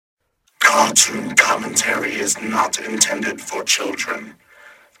cartoon commentary is not intended for children.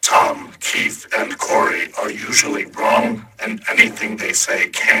 Tom, Keith, and Corey are usually wrong, and anything they say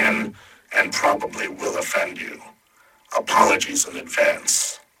can and probably will offend you. Apologies in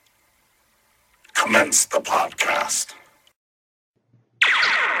advance. Commence the podcast.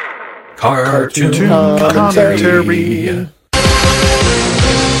 Cartoon commentary.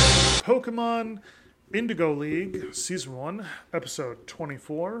 Pokemon Indigo League, Season 1, Episode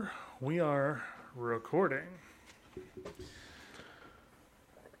 24. We are recording.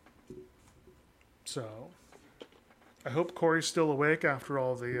 So, I hope Corey's still awake after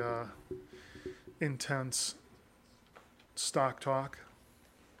all the intense stock talk.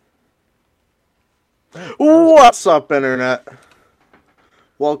 What's up, Internet?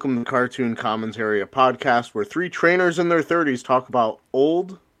 Welcome to Cartoon Commentary, a podcast where three trainers in their 30s talk about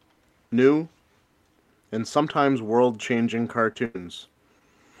old, new, and sometimes world-changing cartoons.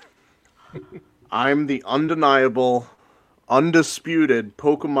 I'm the undeniable, undisputed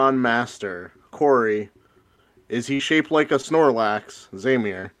Pokemon master, Corey. Is he shaped like a Snorlax,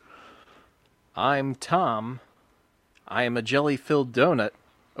 Zamir? I'm Tom. I am a jelly-filled donut,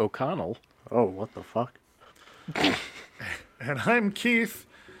 O'Connell. Oh, what the fuck? And I'm Keith.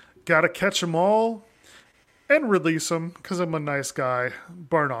 Gotta catch 'em all and release them because I'm a nice guy,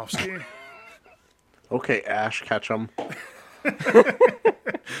 Barnofsky. Okay, Ash Ketchum.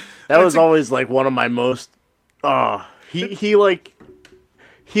 That was always like one of my most. He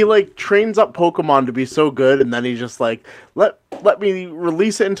trains up Pokemon to be so good, and then he's just like, let me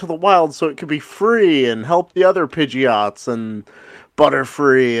release it into the wild so it can be free and help the other Pidgeots and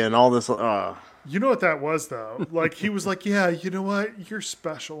Butterfree and all this. You know what that was, though? Like, he was like, yeah, you know what? You're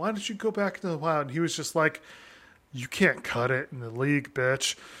special. Why don't you go back to the wild? And he was just like, you can't cut it in the league,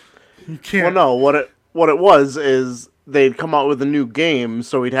 bitch. You can't. Well, no, what it was is they'd come out with a new game,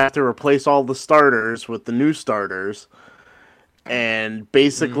 so he'd have to replace all the starters with the new starters and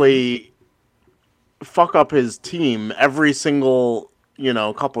basically fuck up his team every single,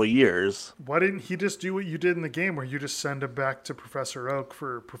 couple of years. Why didn't he just do what you did in the game where you just send him back to Professor Oak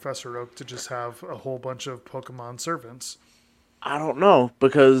for Professor Oak to just have a whole bunch of Pokemon servants? I don't know,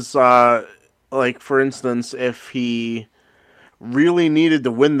 because, for instance, if he really needed to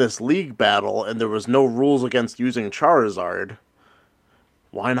win this league battle and there was no rules against using Charizard,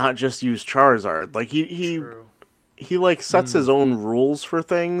 why not just use Charizard? Like, he sets his own rules for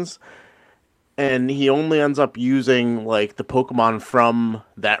things, and he only ends up using, the Pokemon from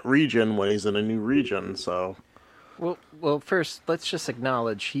that region when he's in a new region, so... Well, first, let's just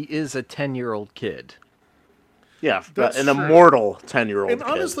acknowledge he is a 10-year-old kid. Yeah, That's an true. Immortal 10-year-old And kid.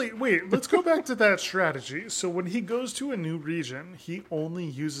 honestly, wait, let's go back to that strategy. So when he goes to a new region, he only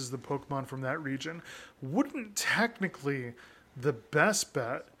uses the Pokemon from that region. Wouldn't technically the best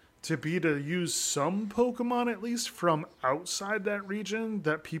bet to be to use some Pokemon at least from outside that region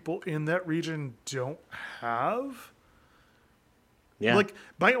that people in that region don't have? Yeah. Like,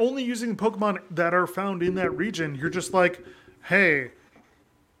 by only using Pokemon that are found in that region, you're just like, hey,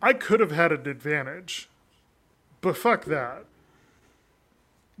 I could have had an advantage. But fuck that.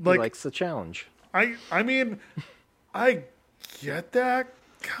 He likes the challenge. I mean, I get that,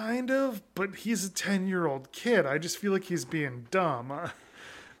 kind of, but he's a 10-year-old kid. I just feel like he's being dumb.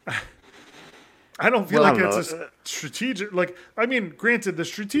 I don't feel like it's a strategic... granted, the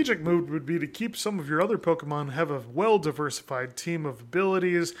strategic move would be to keep some of your other Pokemon, have a well-diversified team of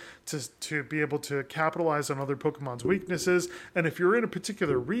abilities to be able to capitalize on other Pokemon's weaknesses. And if you're in a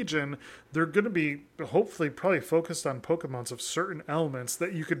particular region, they're going to be, hopefully, probably focused on Pokemons of certain elements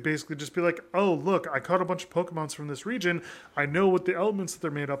that you could basically just be like, oh, look, I caught a bunch of Pokemons from this region. I know what the elements that they're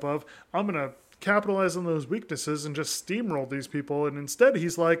made up of. I'm going to capitalize on those weaknesses and just steamroll these people. And instead,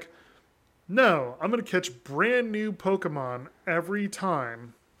 he's like... no, I'm going to catch brand new Pokemon every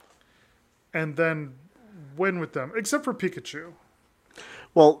time and then win with them, except for Pikachu.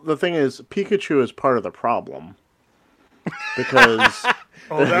 Well, the thing is, Pikachu is part of the problem. Because...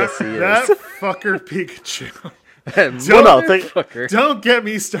 that fucker Pikachu. Don't get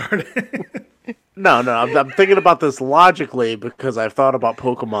me started. No, I'm thinking about this logically because I've thought about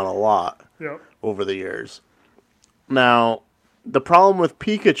Pokemon a lot over the years. Now, the problem with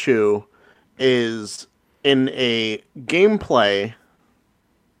Pikachu... is in a gameplay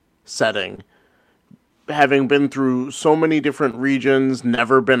setting, having been through so many different regions,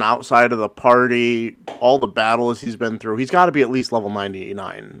 never been outside of the party, all the battles he's been through, he's got to be at least level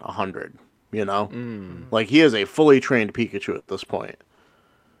 99, 100, Like, he is a fully trained Pikachu at this point.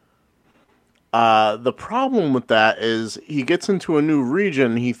 The problem with that is he gets into a new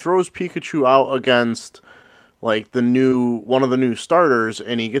region, he throws Pikachu out against like one of the new starters,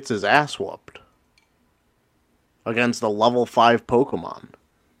 and he gets his ass whooped against a level 5 Pokemon.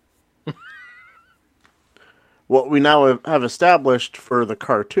 What we now have established for the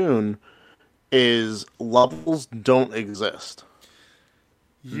cartoon is levels don't exist.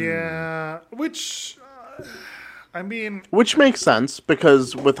 Yeah, which I mean, which makes sense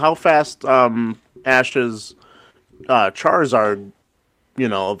because with how fast Ash's Charizard,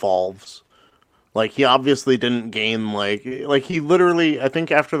 evolves. Like, he obviously didn't gain, like he literally, I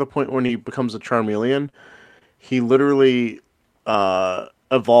think after the point when he becomes a Charmeleon, he literally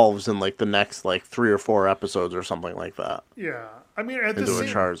evolves in, like, the next, like, 3 or 4 episodes or something like that. yeah. I mean, at into the a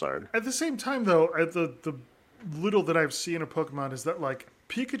Charizard. At the same time, though, at the little that I've seen of Pokemon is that, like,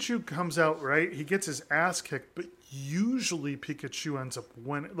 Pikachu comes out, right? He gets his ass kicked, but usually Pikachu ends up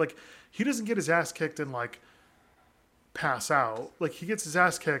winning. Like, he doesn't get his ass kicked and, like, pass out. Like, he gets his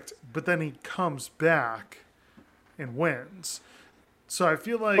ass kicked, but then he comes back and wins. So I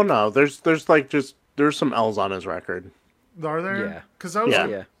feel like... Well, no, there's some L's on his record. Are there? Yeah. Because I was...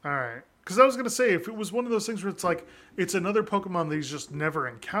 Yeah. All right. Because I was going to say, if it was one of those things where it's like, it's another Pokemon that he's just never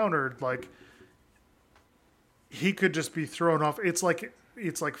encountered, like, he could just be thrown off. It's like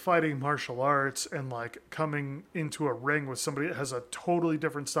fighting martial arts and, like, coming into a ring with somebody that has a totally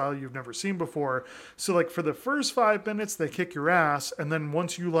different style you've never seen before. So, like, for the first 5 minutes, they kick your ass. And then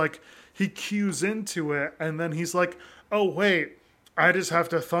once you, like, he cues into it, and then he's like, oh, wait, I just have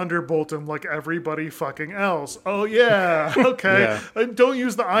to Thunderbolt him like everybody fucking else. Oh, yeah. Okay. Yeah. And don't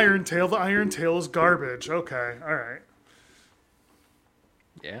use the Iron Tail. The Iron Tail is garbage. Okay. All right.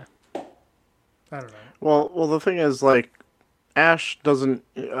 Yeah. I don't know. Well, the thing is, like, Ash doesn't...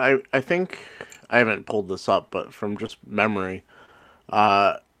 I think... I haven't pulled this up, but from just memory,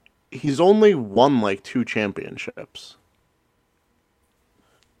 he's only won, like, 2 championships.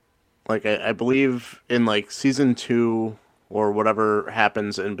 Like, I believe in, like, Season 2... or whatever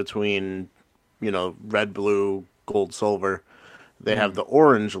happens in between, red, blue, gold, silver, they have the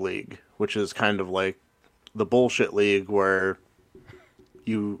Orange League, which is kind of like the bullshit league where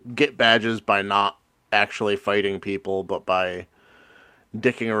you get badges by not actually fighting people, but by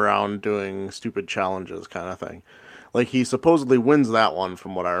dicking around doing stupid challenges kind of thing. Like, he supposedly wins that one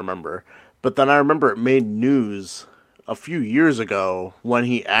from what I remember. But then I remember it made news a few years ago when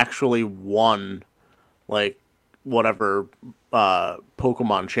he actually won, like, whatever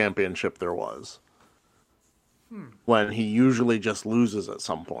Pokemon championship there was. When he usually just loses at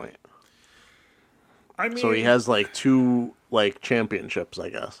some point. I mean, So he has, like, 2, like, championships, I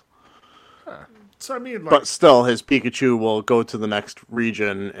guess. So I mean, like, But still, his Pikachu will go to the next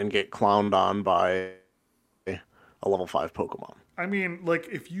region and get clowned on by a level 5 Pokemon. I mean, like,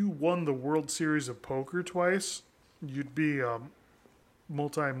 if you won the World Series of Poker twice, you'd be a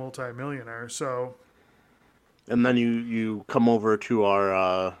multi-millionaire. So, And then you come over to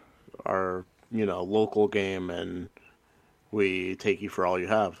our local game and we take you for all you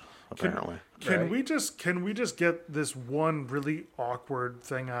have, apparently. Can we just get this one really awkward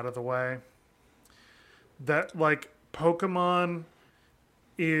thing out of the way? That, like, Pokemon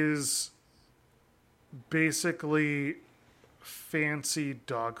is basically fancy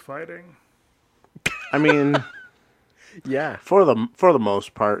dogfighting. I mean, Yeah. for the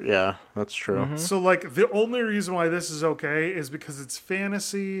most part, yeah, that's true. Mm-hmm. So, like, the only reason why this is okay is because it's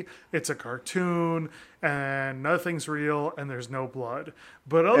fantasy, it's a cartoon, and nothing's real, and there's no blood.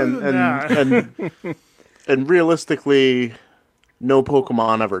 But other than that... And realistically, no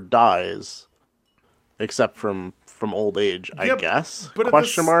Pokemon ever dies, except from old age, I guess. But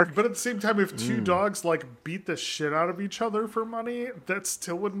Question mark. But at the same time, if 2 dogs, like, beat the shit out of each other for money, that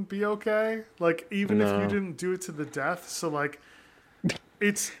still wouldn't be okay. Like, even if you didn't do it to the death. So, like,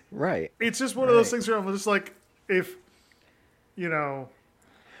 it's... Right. It's just one of those things where I'm just like, if, Well,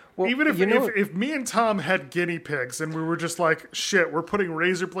 even if me and Tom had guinea pigs and we were just like, shit, we're putting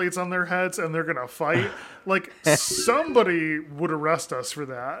razor blades on their heads and they're going to fight, like, somebody would arrest us for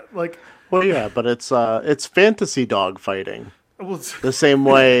that. Like... Well, yeah, but it's fantasy dog fighting. Well, The same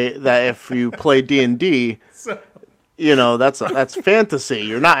way that if you play D&D, that's fantasy.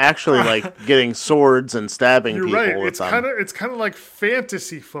 You're not actually, like, getting swords and stabbing you're people right. with them. It's kind of like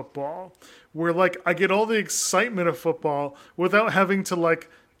fantasy football, where, like, I get all the excitement of football without having to, like,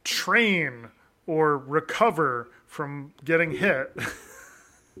 train or recover from getting hit.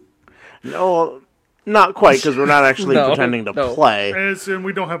 No, not quite, because we're not actually pretending to play. And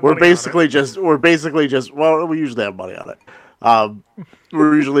we don't have. We're money basically on it. well, we usually have money on it.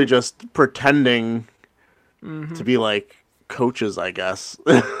 We're usually just pretending to be, like, coaches, I guess.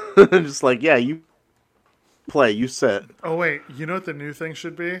 Just like, yeah, you play, you sit. Oh wait, you know what the new thing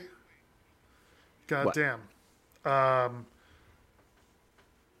should be? God What? damn.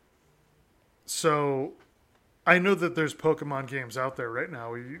 So I know that there's Pokemon games out there right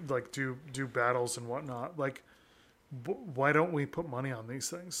now where you like do battles and whatnot. Like, why don't we put money on these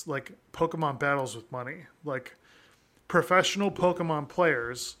things? Like Pokemon battles with money. Like professional Pokemon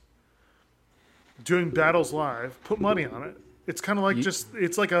players doing battles live, put money on it. It's kind of like it's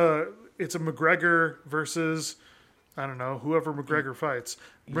a McGregor versus, I don't know, whoever McGregor fights.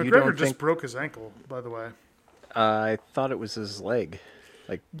 McGregor just broke his ankle, by the way. I thought it was his leg.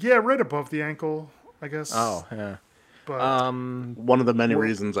 Yeah, right above the ankle, I guess. Oh, yeah. But one of the many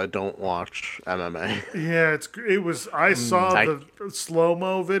reasons I don't watch MMA. Yeah, it was. I saw the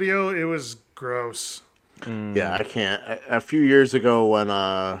slow-mo video. It was gross. Yeah, I can't. A few years ago when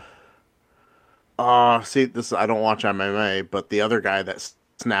see this, I don't watch MMA, but the other guy that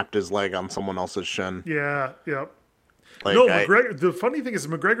snapped his leg on someone else's shin. Yeah, yep. Like, no, McGregor. The funny thing is,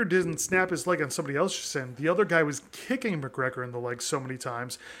 McGregor didn't snap his leg on somebody else's shin. The other guy was kicking McGregor in the leg so many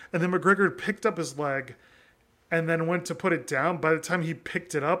times, and then McGregor picked up his leg, and then went to put it down. By the time he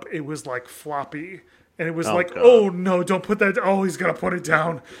picked it up, it was like floppy, and it was God. Oh no, don't put that. Oh, he's gonna put it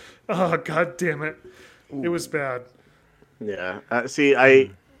down. Oh, God damn it! Ooh. It was bad. Yeah. See,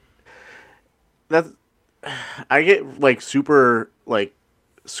 I get like super like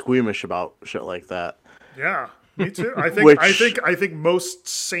squeamish about shit like that. Yeah. Me too. I think most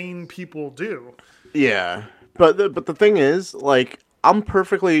sane people do. Yeah, but the thing is, like, I'm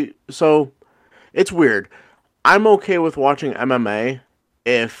perfectly so. It's weird. I'm okay with watching MMA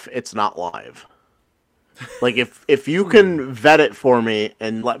if it's not live. Like, if you can vet it for me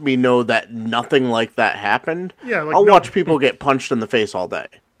and let me know that nothing like that happened, yeah, like, I'll watch people get punched in the face all day.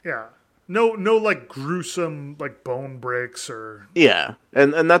 Yeah. No, like gruesome like bone breaks or. Yeah,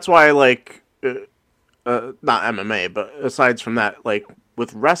 and that's why I like. Not MMA, but aside from that, like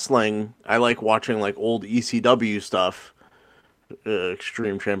with wrestling, I like watching like old ECW stuff,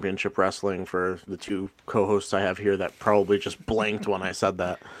 Extreme Championship Wrestling, for the two co-hosts I have here that probably just blanked when I said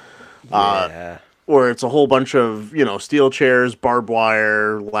that. Yeah. Or it's a whole bunch of, steel chairs, barbed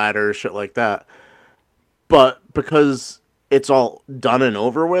wire, ladders, shit like that. But because it's all done and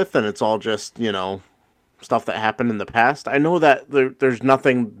over with, and it's all just, stuff that happened in the past, I know that there's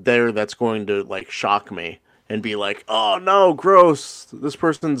nothing there that's going to like shock me and be like, oh no, gross, this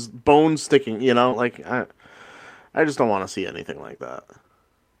person's bone sticking, like I just don't want to see anything like that.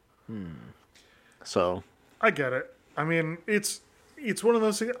 So I get it. I mean, it's one of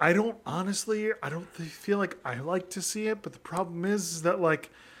those things. I don't feel like I like to see it, but the problem is that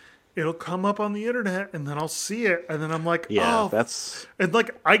like it'll come up on the internet and then I'll see it and then I'm like, yeah, oh, that's, and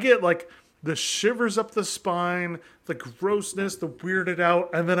like I get like the shivers up the spine, the grossness, the weirded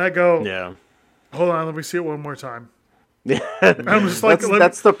out, and then I go, yeah, hold on, let me see it one more time. Yeah, I'm just like,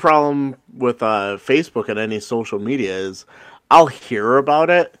 that's the problem with Facebook and any social media is I'll hear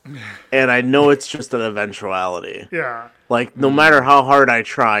about it, and I know it's just an eventuality. Yeah. Like, no matter how hard I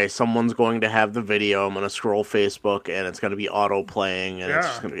try, someone's going to have the video, I'm going to scroll Facebook, and it's going to be auto-playing, and it's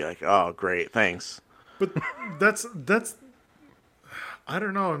just going to be like, oh, great, thanks. But that's I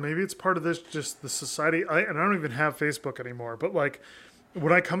don't know. Maybe it's part of this, just the society. I don't even have Facebook anymore. But like,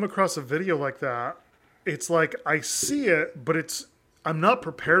 when I come across a video like that, it's like I see it, but I'm not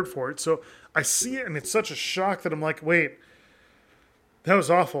prepared for it. So I see it, and it's such a shock that I'm like, wait, that was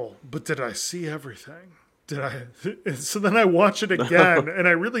awful. But did I see everything? So then I watch it again, and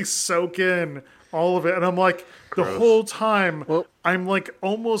I really soak in all of it, and I'm like, the whole time, I'm like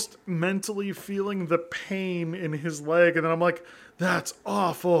almost mentally feeling the pain in his leg, and then I'm like, that's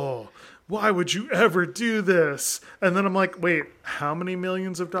awful. Why would you ever do this? And then I'm like, wait, how many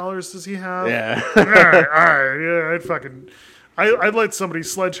millions of dollars does he have? Yeah. all right, yeah, I'd let somebody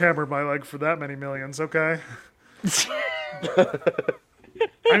sledgehammer my leg for that many millions, okay?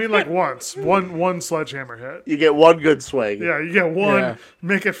 I mean, like once. One sledgehammer hit. You get one good swing. Yeah, you get one. Yeah.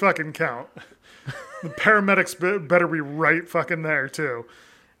 Make it fucking count. The paramedics better be right fucking there, too.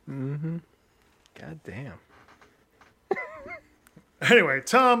 Mm-hmm. God damn. Anyway,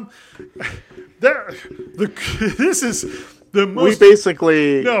 Tom, this is the most... We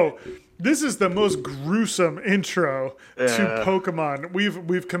basically... No, this is the most gruesome intro to Pokemon.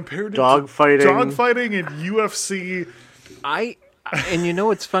 We've compared it to dogfighting and UFC. And you know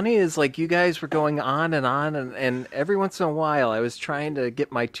what's funny is like you guys were going on, and every once in a while I was trying to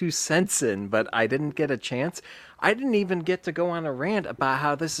get my 2 cents in, but I didn't get a chance. I didn't even get to go on a rant about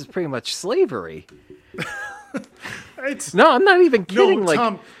how this is pretty much slavery. No, I'm not even kidding.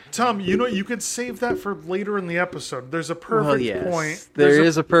 No, Tom, you could save that for later in the episode. There's a perfect point. There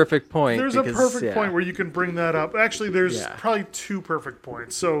is a perfect point. There's a perfect point where you can bring that up. Actually, there's probably 2 perfect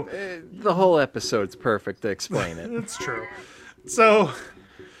points. So the whole episode's perfect to explain it. It's true. So,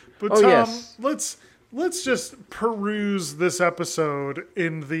 but Tom, let's just peruse this episode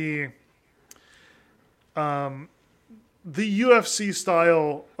in the UFC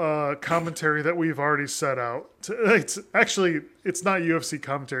style commentary that we've already set out. It's not UFC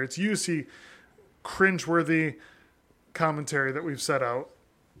commentary. It's UFC cringeworthy commentary that we've set out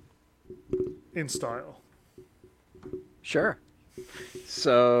in style. Sure.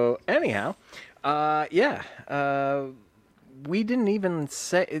 So anyhow, we didn't even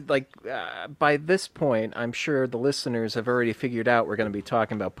say, by this point, I'm sure the listeners have already figured out we're going to be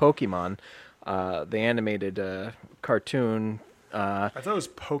talking about Pokemon, the animated cartoon. I thought it was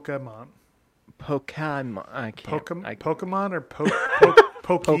Pokemon. Pokemon. I can't. Pokemon or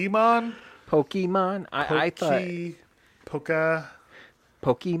Pokemon? Pokemon? I thought...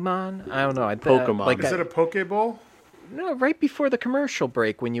 Pokemon? I don't know. Pokemon. Is it a Pokeball? No, right before the commercial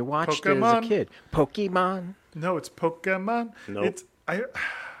break when you watched it as a kid. Pokemon? No, it's Pokemon. Nope. Is it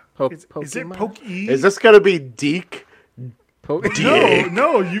Pokemon? Is this gonna be Deke?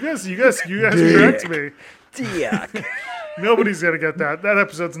 No, you guys correct me. Diak. Nobody's gonna get that. That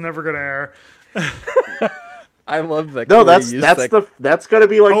episode's never gonna air. I love that. No, that's gonna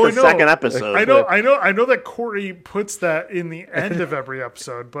be the second episode. I know that Corey puts that in the end of every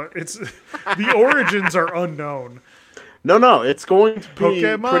episode, but it's the origins are unknown. No, it's going to be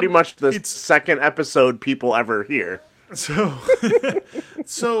Pokemon? pretty much the second episode people ever hear. So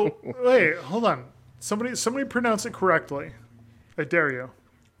wait, hold on. Somebody pronounce it correctly. I dare you.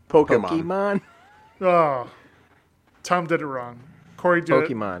 Pokemon. Oh, Tom did it wrong. Corey did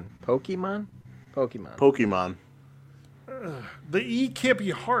Pokemon. Pokemon. Pokemon. The E can't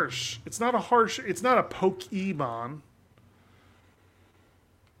be harsh. It's not a Pokemon.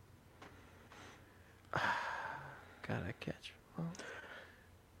 Gotta catch.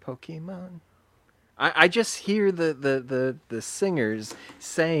 Pokemon. I just hear the singers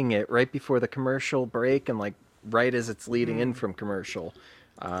saying it right before the commercial break and right as it's leading in from commercial.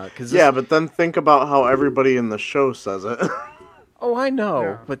 But then think about how everybody in the show says it. Oh, I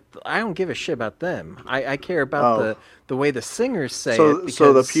know, but I don't give a shit about them. I care about the way the singers say it. Because...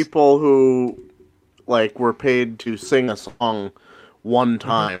 So the people who were paid to sing a song one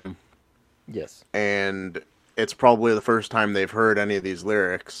time. Yes. And it's probably the first time they've heard any of these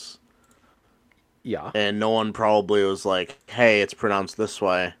lyrics. Yeah. And no one probably was like, hey, it's pronounced this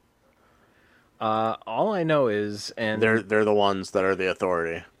way. All I know is... and they're the ones that are the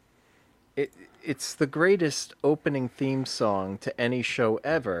authority. It's the greatest opening theme song to any show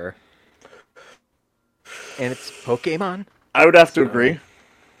ever. And it's Pokemon. I would have to agree.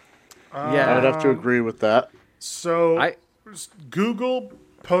 Yeah. I would have to agree with that. So, Google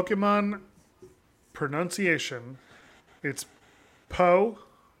Pokemon pronunciation. It's Pokemon.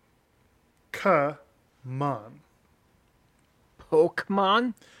 Pokemon?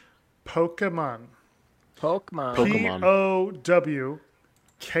 Pokemon. Pokeuhman. Pokemon. Pokemon. Oh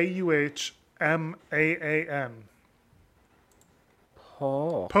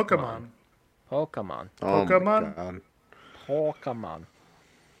Pokemon. Pokemon.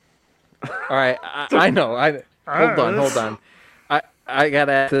 All right, I know. Hold on. I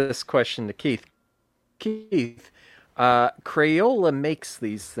gotta ask this question to Keith. Keith, Crayola makes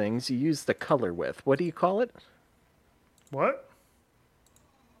these things you use the color with. What do you call it? What?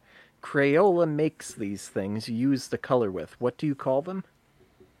 Crayola makes these things you use the color with. What do you call them?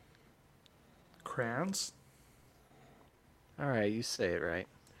 Crayons. All right, you say it right.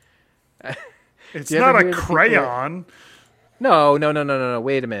 It's not a crayon. No.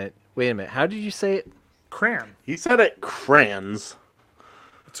 Wait a minute. How did you say it? Crayon. He said it crayons.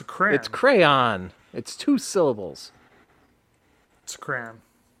 It's a crayon. It's crayon. It's 2 syllables. It's a crayon.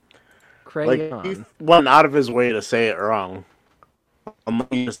 Crayon. He went out of his way to say it wrong.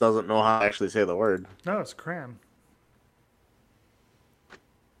 He just doesn't know how to actually say the word. No, it's a crayon.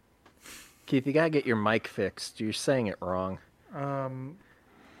 Keith, you gotta get your mic fixed. You're saying it wrong.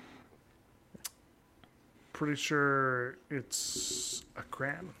 Pretty sure it's a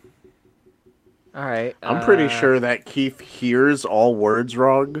crayon. All right. I'm pretty sure that Keith hears all words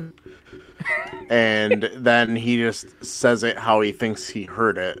wrong, and then he just says it how he thinks he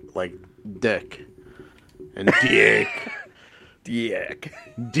heard it, like dick and dick. Dick.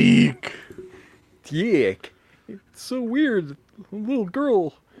 Dick. Dick. It's so weird. A little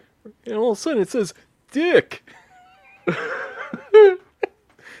girl. And all of a sudden it says dick.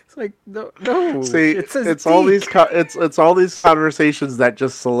 It's like no. See, It says it's all Deke. these it's all these conversations that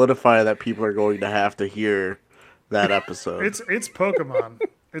just solidify that people are going to have to hear that episode. It's Pokemon.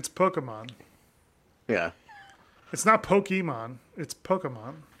 It's Pokemon. Yeah. It's not Pokemon. It's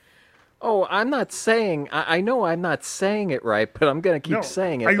Pokemon. Oh, I'm not saying. I know I'm not saying it right, but I'm gonna keep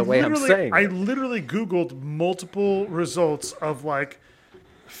saying it the way I'm saying I it. literally Googled multiple results of like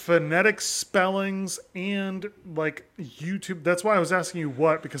phonetic spellings and like YouTube. That's why I was asking you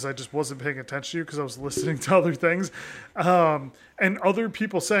what, because I just wasn't paying attention to you because I was listening to other things. And other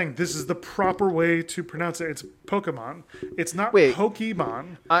people saying this is the proper way to pronounce it. It's Pokemon. It's not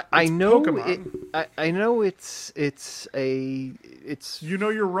Pokemon. I know Pokemon. I know it's You know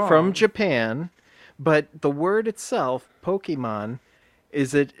you're wrong. from Japan, but the word itself, Pokemon,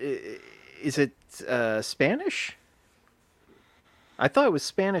 is it Spanish? I thought it was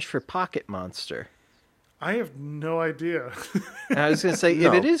Spanish for pocket monster. I have no idea. And I was going to say,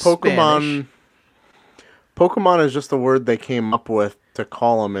 No, if it is Pokemon, Spanish... Pokemon is just the word they came up with to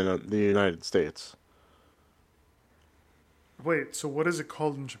call them in the United States. Wait, so what is it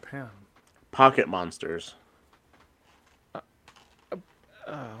called in Japan? Pocket monsters.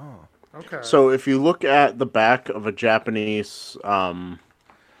 Okay. So if you look at the back of a Japanese Pokemon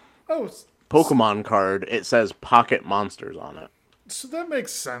card, it says Pocket Monsters on it. So that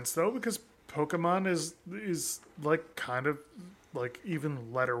makes sense though, because Pokemon is like kind of like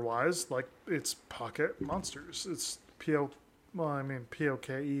even letter wise, like it's pocket monsters. It's Poke, but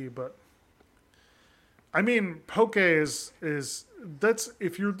I mean Poke is that's,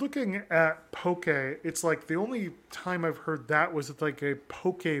 if you're looking at Poke, it's like the only time I've heard that was at like a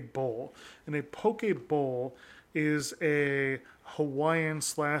Poke Bowl, and a Poke Bowl is a Hawaiian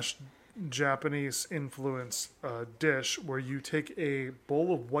 / Japanese influence dish where you take a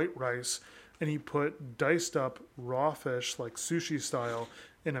bowl of white rice and you put diced up raw fish, like sushi style,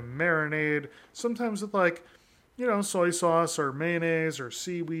 in a marinade, sometimes with like, soy sauce or mayonnaise or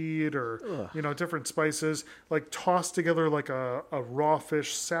seaweed or, different spices, like tossed together like a raw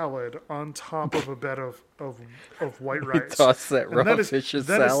fish salad on top of a bed of white rice. Toss that raw fish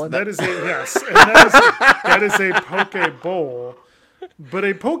salad? That is a, yes. And that is a Poke Bowl. But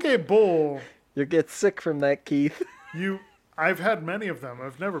a Poke Bowl... You'll get sick from that, Keith. I've had many of them.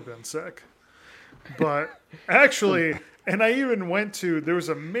 I've never been sick. But actually, and I even went to, there was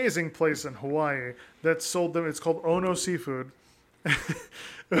an amazing place in Hawaii that sold them. It's called Ono Seafood.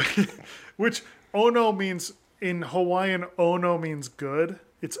 Which Ono means, in Hawaiian, Ono means good.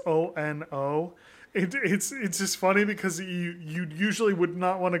 It's O-N-O. It's just funny because you usually would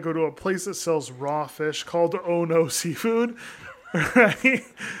not want to go to a place that sells raw fish called Ono Seafood. Right?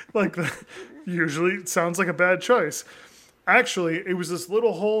 Like, usually it sounds like a bad choice. Actually, it was this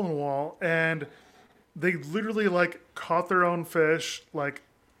little hole in the wall, and they literally like caught their own fish, like,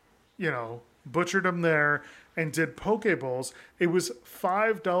 butchered them there and did poke bowls. It was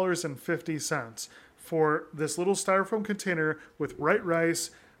 $5.50 for this little styrofoam container with white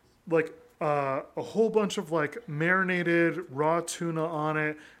rice, like a whole bunch of like marinated raw tuna on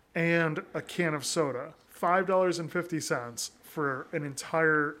it, and a can of soda. $5.50 for an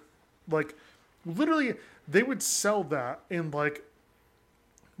entire, like, literally, they would sell that in like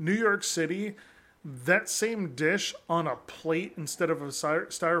New York City. That same dish on a plate instead of a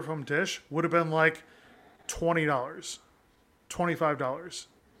styrofoam dish would have been like $20, $25.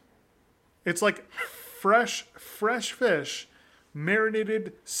 It's like fresh fish,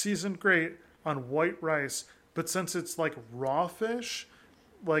 marinated, seasoned great on white rice. But since it's like raw fish,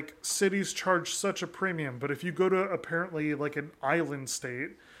 like cities charge such a premium. But if you go to apparently like an island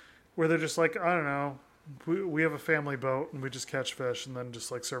state where they're just like, I don't know, we have a family boat and we just catch fish and then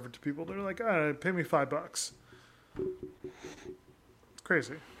just like serve it to people, they're like, pay me $5. It's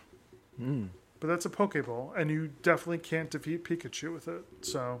crazy. But that's a Poke Bowl, and you definitely can't defeat Pikachu with it.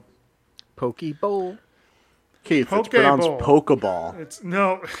 So Poke Bowl. Keith, it's pronounced Pokeball. It's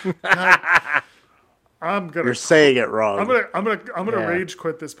no. You're saying it wrong. I'm gonna rage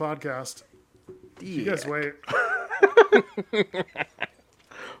quit this podcast. You guys wait.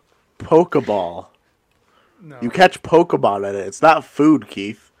 Pokeball. No. You catch Pokemon in it. It's not food,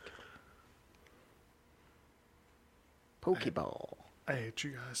 Keith. Pokeball. I hate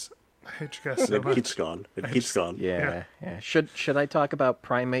you guys. I hate you guys so It much. keeps going. It keeps going. Yeah. Should I talk about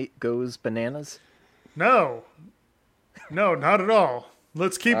Primate Goes Bananas? No, not at all.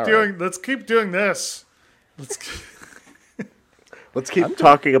 Let's keep doing this. Let's keep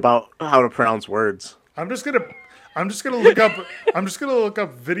talking about how to pronounce words. I'm I'm just gonna look up. I'm just gonna look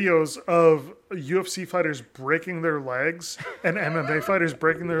up videos of UFC fighters breaking their legs and MMA fighters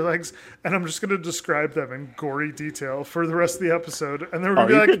breaking their legs, and I'm just gonna describe them in gory detail for the rest of the episode. And then we're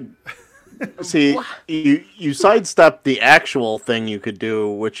gonna be like, see, you sidestep the actual thing you could do,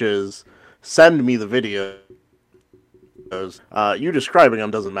 which is send me the videos. You describing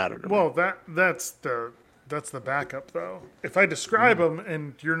them doesn't matter to me. well, that's the backup though. If I describe them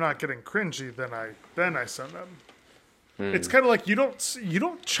and you're not getting cringy, then I send them. It's kind of like you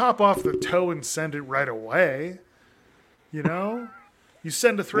don't chop off the toe and send it right away. You know, you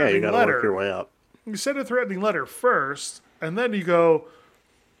send a Yeah, you threatening gotta letter. work your way up. You send a threatening letter first, and then you go,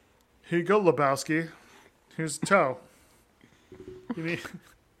 "Here you go, Lebowski. Here's a toe." You need,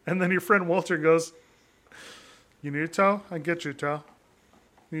 and then your friend Walter goes, "You need a toe? I can get you a toe.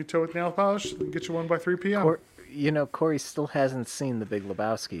 You need a toe with nail polish? I can get you one by 3 p.m." Corey still hasn't seen The Big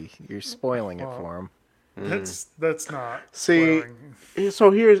Lebowski. You're spoiling it for him. That's not See, spoiling.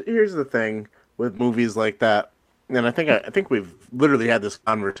 so here's the thing with movies like that, and I think we've literally had this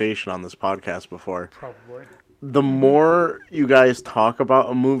conversation on this podcast before. Probably. The more you guys talk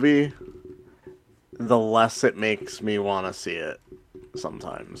about a movie, the less it makes me want to see it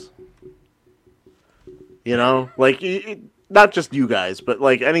sometimes. You know, like not just you guys, but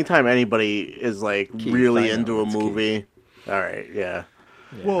like anytime anybody is like Keith, really I know, into a it's movie. All right, yeah.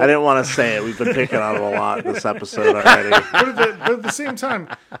 Well, I didn't want to say it. We've been picking on it a lot this episode already. but at the same time,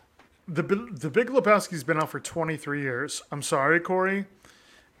 the Big Lebowski's been out for 23 years. I'm sorry, Corey.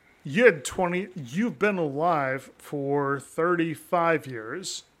 You've been alive for 35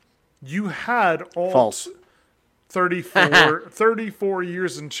 years. You had all False. 34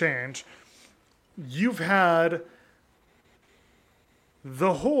 years and change. You've had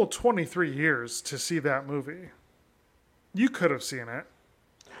the whole 23 years to see that movie. You could have seen it.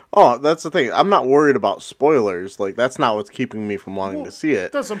 Oh, that's the thing. I'm not worried about spoilers. Like that's not what's keeping me from wanting to see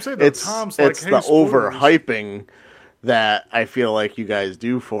it. That's what I'm saying. Though. It's Tom's like, it's hey, the spoilers. overhyping that I feel like you guys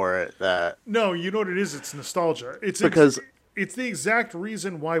do for it. That No, you know what it is? It's nostalgia. It's because it's the exact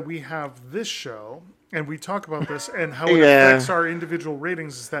reason why we have this show and we talk about this and how it Yeah. affects our individual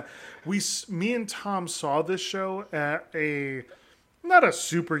ratings is that me and Tom saw this show at not a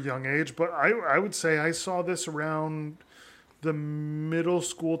super young age, but I would say I saw this around the middle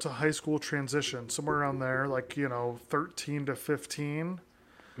school to high school transition, somewhere around there, like, 13 to 15.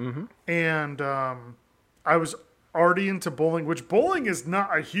 Mm-hmm. And I was already into bowling, which bowling is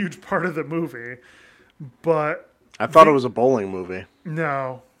not a huge part of the movie, but I thought it was a bowling movie.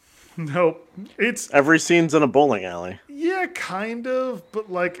 no, nope. It's, Every scene's in a bowling alley. yeah, kind of,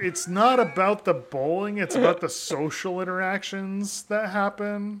 but like, it's not about the bowling, it's about the social interactions that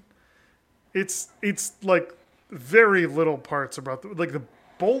happen. It's like very little parts about the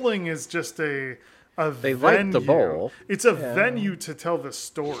bowling is just a They venue. like the bowl. It's a venue to tell the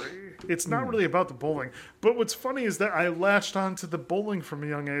story. It's not really about the bowling. But what's funny is that I latched on to the bowling from a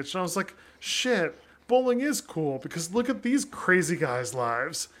young age, and I was like, shit, bowling is cool because look at these crazy guys'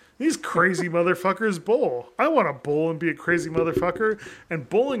 lives. These crazy motherfuckers bowl. I want to bowl and be a crazy motherfucker. And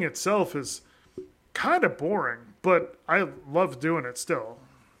bowling itself is kind of boring, but I love doing it still.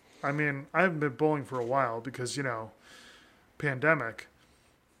 I mean, I haven't been bowling for a while because, pandemic.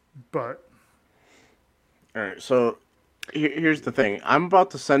 But All right, so here's the thing. I'm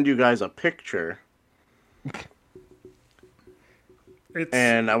about to send you guys a picture,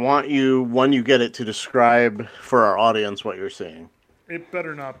 and I want you, when you get it, to describe for our audience what you're seeing. it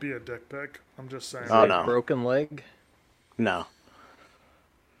better not be a dick pic. I'm just saying. Oh, no. Broken leg. No,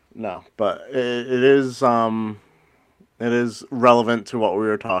 but it is relevant to what we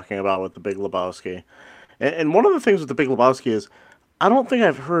were talking about with the Big Lebowski. And one of the things with the Big Lebowski is I don't think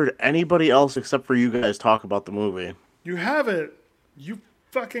I've heard anybody else except for you guys talk about the movie. You have it. You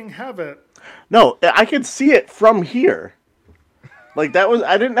fucking have it. No, I can see it from here. Like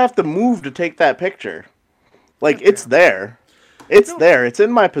I didn't have to move to take that picture. Like it's there. It's there. It's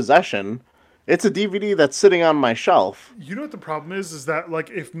in my possession. It's a DVD that's sitting on my shelf. You know what the problem is? Is that like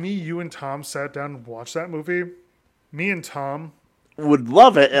if me, you, and Tom sat down and watched that movie, me and Tom Would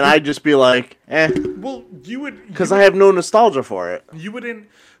love it, and I'd just be like, well, you would because I have no nostalgia for it. You wouldn't.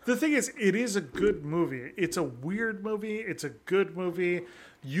 The thing is, it is a good movie. It's a weird movie. It's a good movie.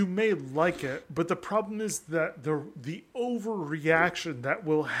 You may like it, but the problem is that the overreaction that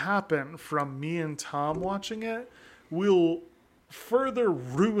will happen from me and Tom watching it will further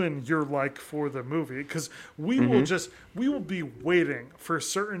ruin your like for the movie because we will be waiting for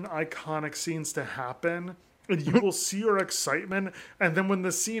certain iconic scenes to happen, and you will see your excitement, and then when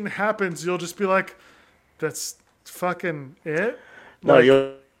the scene happens, you'll just be like, "That's fucking it." No,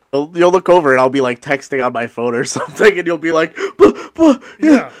 Like, you'll look over and I'll be like texting on my phone or something, and you'll be like,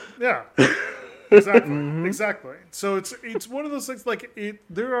 yeah. Exactly. So it's one of those things, like,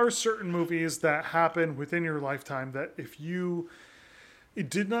 there are certain movies that happen within your lifetime that if you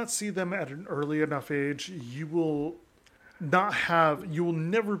did not see them at an early enough age, you will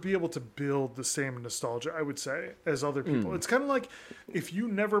never be able to build the same nostalgia, I would say, as other people. It's kind of like if you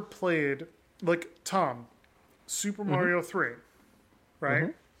never played, like Tom, Super Mario 3,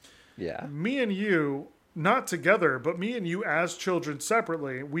 right? Yeah. Me and you, not together, but me and you as children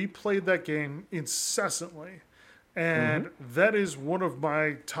separately, we played that game incessantly. And that is one of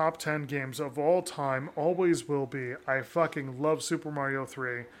my top 10 games of all time, always will be. I fucking love Super Mario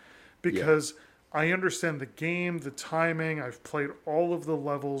 3 because I understand the game, the timing. I've played all of the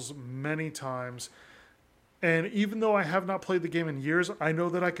levels many times. And even though I have not played the game in years, I know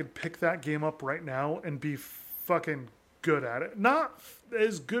that I could pick that game up right now and be fucking good at it. Not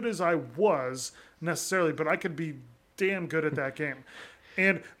as good as I was necessarily, but I could be damn good at that game.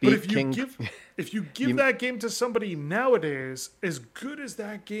 But if you give that game to somebody nowadays, as good as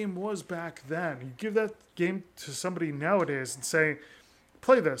that game was back then, you give that game to somebody nowadays and say,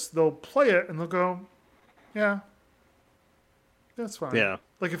 play this. They'll play it and they'll go, yeah, that's fine. Yeah.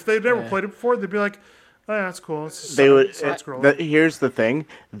 Like if they've never played it before, they'd be like, oh, yeah, that's cool. It's They would. side-scrolling. Here's the thing: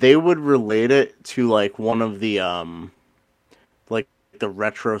 they would relate it to like one of the like the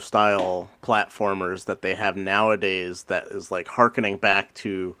retro style platformers that they have nowadays. That is like harkening back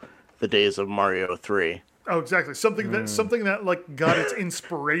to the days of Mario 3. Oh, exactly. Something that like got its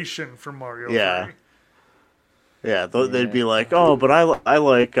inspiration from Mario. Yeah. 3. Yeah, they'd be like, "Oh, but I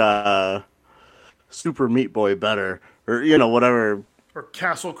like Super Meat Boy better," or whatever Or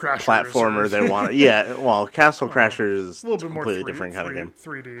Castle Crashers. platformer they want. Yeah, well, Castle Crashers is A little bit more completely different kind of game.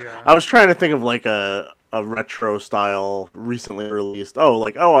 3D. Yeah. I was trying to think of like a retro style recently released. I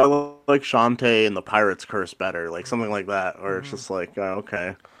like Shantae and the Pirate's Curse better, like something like that. Or it's just like,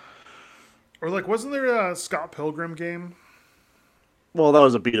 okay. Or like, wasn't there a Scott Pilgrim game? Well, that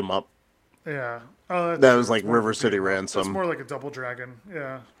was a beat 'em up. Yeah. Oh, That was like more of a River City beat 'em up. Ransom. That's more like a Double Dragon.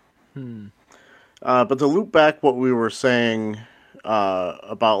 Yeah. But to loop back what we were saying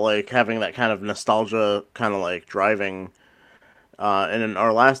about like having that kind of nostalgia, kind of like driving. And in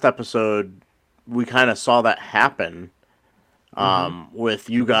our last episode, we kind of saw that happen with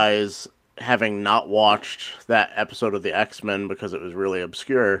you guys having not watched that episode of the X-Men because it was really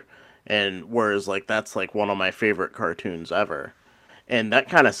obscure, and whereas like that's like one of my favorite cartoons ever. And that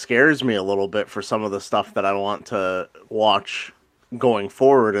kind of scares me a little bit for some of the stuff that I want to watch going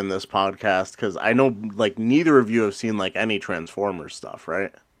forward in this podcast, because I know like neither of you have seen like any Transformers stuff,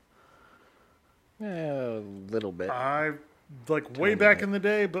 right? A little bit. I like way back in the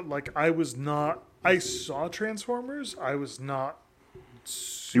day, but like I saw Transformers. I was not.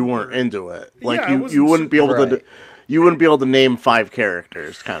 You weren't into it. Like Yeah, I you wasn't wouldn't be able to Right. you wouldn't be able to name 5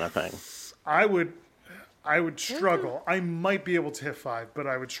 characters kind of thing. I would struggle. I might be able to hit 5, but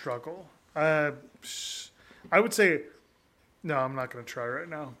I would struggle. I would say, no, I'm not going to try right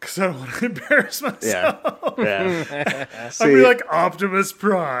now because I don't want to embarrass myself. Yeah. I'd be like Optimus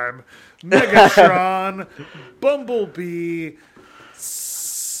Prime, Megatron, Bumblebee,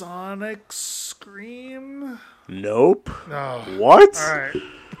 Sonic Scream. Nope. Oh, What? all right.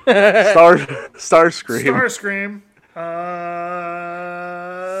 Starscream. Starscream.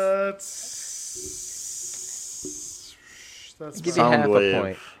 That's Give you half a Soundwave.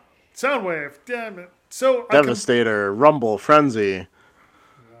 point. Soundwave. Damn it. So Devastator. Rumble. Frenzy.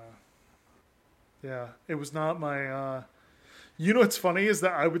 yeah, it was not my. You know what's funny is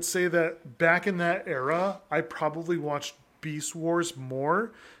that I would say that back in that era, I probably watched Beast Wars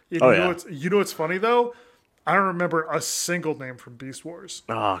more. And you know what's funny though? I don't remember a single name from Beast Wars.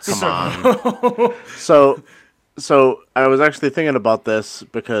 Oh, come on. So I was actually thinking about this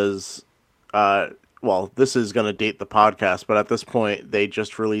because, well, this is going to date the podcast, but at this point, they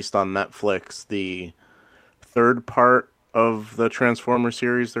just released on Netflix the 3rd part of the Transformer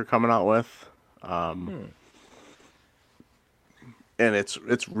series they're coming out with. And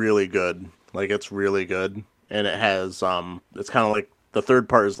it's really good. Like, it's really good. And it has, it's kind of like, the 3rd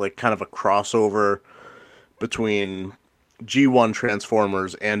part is like kind of a crossover between G1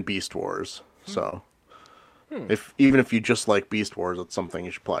 Transformers and Beast Wars. So, even if you just like Beast Wars, it's something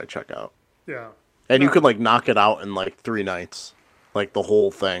you should probably check out. Yeah. And you could like knock it out in like 3 nights, like the whole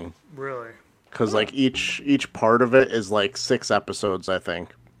thing. Really? Because like each part of it is like 6 episodes, I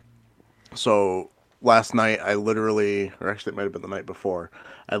think. So last night I literally, or actually it might have been the night before,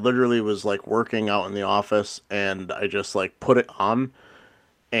 I literally was like working out in the office and I just like put it on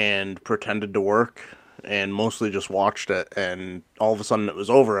and pretended to work. and mostly just watched it, and all of a sudden it was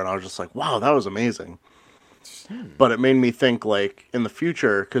over, and I was just like, wow, that was amazing. But it made me think, like, in the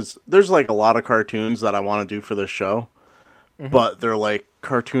future, because there's, like, a lot of cartoons that I want to do for this show, but they're, like,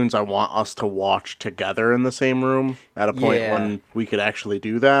 cartoons I want us to watch together in the same room at a point when we could actually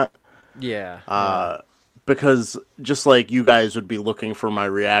do that. Because just like you guys would be looking for my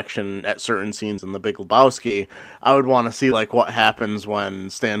reaction at certain scenes in The Big Lebowski, I would want to see, like, what happens when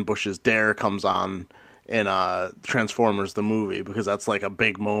Stan Bush's Dare comes on in Transformers the movie, because that's, like, a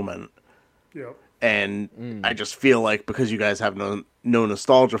big moment. Yep. And I just feel like because you guys have no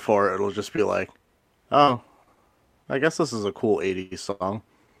nostalgia for it, it'll just be like, oh, I guess this is a cool 80s song.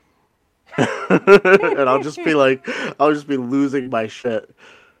 And I'll just be losing my shit.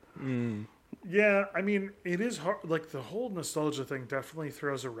 Yeah, I mean, it is hard. Like, the whole nostalgia thing definitely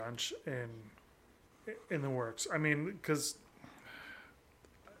throws a wrench in the works. I mean, because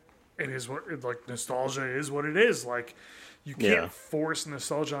it is like, nostalgia is what it is. Like, you can't force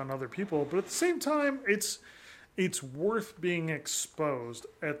nostalgia on other people, but at the same time, it's worth being exposed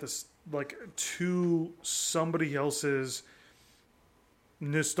at this, like, to somebody else's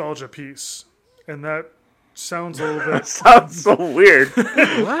nostalgia piece, and that sounds a little bit. That sounds so weird.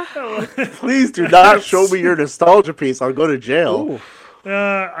 Please do not show me your nostalgia piece. I'll go to jail.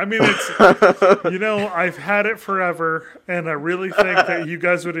 I mean, it's, I've had it forever, and I really think that you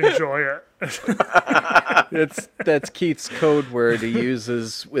guys would enjoy it. That's Keith's code word he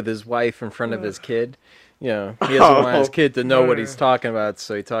uses with his wife in front of his kid. He doesn't want his kid to know what he's talking about,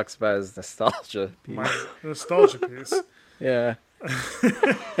 so he talks about his nostalgia piece. My nostalgia piece. Yeah.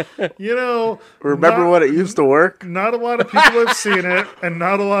 Remember when it used to work? Not a lot of people have seen it, and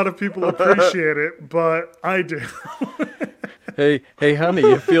not a lot of people appreciate it, but I do. Hey, honey,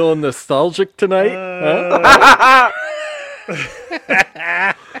 you feeling nostalgic tonight?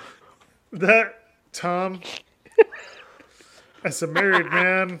 That, Tom, as a married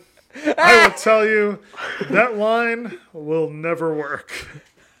man, I will tell you that line will never work.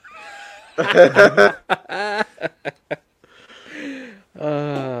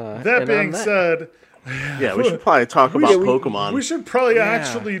 That being said, yeah, we should probably talk about Pokemon. We should probably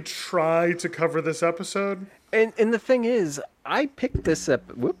actually try to cover this episode. And the thing is, I picked this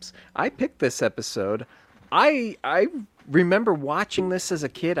episode. I remember watching this as a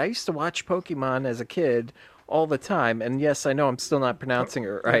kid. I used to watch Pokemon as a kid all the time. And yes, I know I'm still not pronouncing it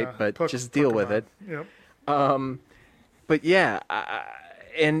right, but just deal with it. Yep. But yeah,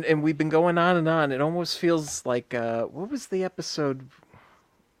 and we've been going on and on. It almost feels like what was the episode?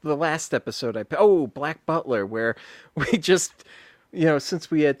 The last episode Black Butler, where we just,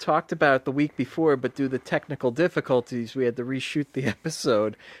 since we had talked about it the week before, but due to technical difficulties, we had to reshoot the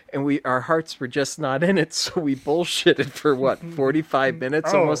episode, and our hearts were just not in it, so we bullshitted for 45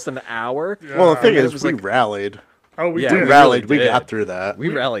 minutes, almost an hour. Yeah. Well, the thing is, we rallied. Oh, we did. We rallied. We got through that. We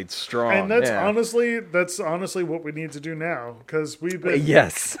rallied strong. And that's honestly what we need to do now, because we've been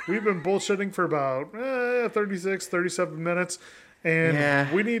bullshitting for about 36, 37 minutes.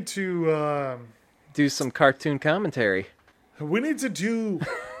 And we need to do some cartoon commentary. We need to do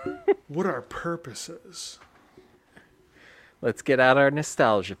what our purpose is. Let's get out our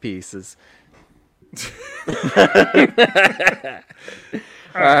nostalgia pieces.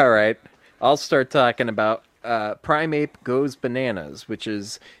 All right. I'll start talking about Primape Goes Bananas, which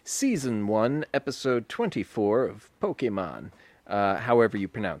is Season 1, Episode 24 of Pokemon. However you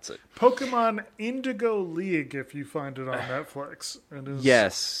pronounce it. Pokemon Indigo League, if you find it on Netflix.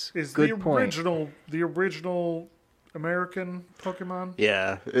 Is good the original American Pokemon?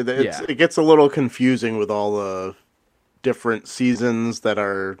 Yeah, it gets a little confusing with all the different seasons that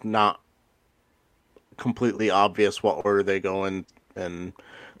are not completely obvious what order they go in, and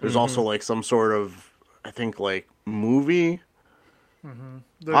there's also like some sort of, I think, like movie on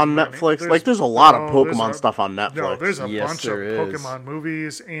Netflix. There's a lot of Pokemon stuff on Netflix. No, there's a bunch of Pokemon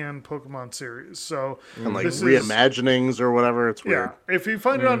movies and Pokemon series. So and like reimaginings or whatever. It's weird. Yeah, if you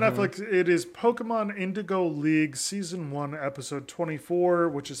find it on Netflix, it is Pokemon Indigo League Season 1, Episode 24,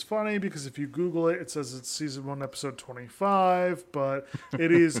 which is funny because if you Google it, it says it's Season 1, Episode 25, but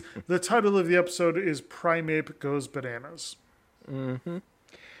it is, the title of the episode is Primape Goes Bananas. Mm-hmm.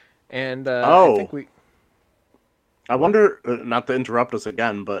 And I think I wonder, not to interrupt us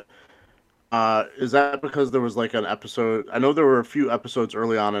again, but is that because there was like an episode? I know there were a few episodes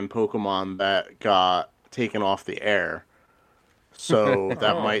early on in Pokemon that got taken off the air, so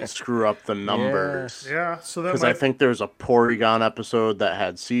that might screw up the numbers. Yeah, so that because I think there's a Porygon episode that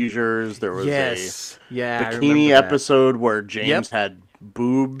had seizures. There was a bikini episode where James had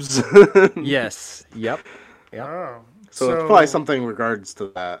boobs. Yes. Yep. Oh, so it's probably something in regards to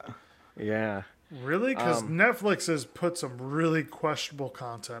that. Yeah. Really? Because Netflix has put some really questionable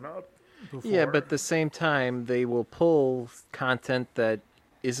content up before. Yeah, but at the same time, they will pull content that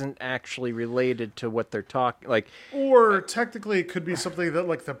isn't actually related to what they're talking. Like, or technically, it could be something that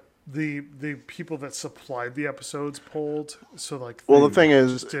like the people that supplied the episodes pulled. So like, well, the thing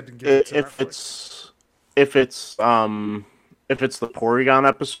is, didn't give it to if it's the Porygon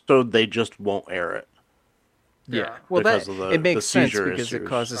episode, they just won't air it. yeah. Well, it makes sense because it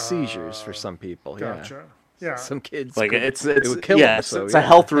causes seizures for some people. Gotcha. Yeah. Some kids like it would kill them, so, it's a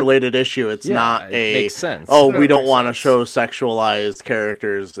health related issue. It's not it makes sense. Oh, we don't want to show sexualized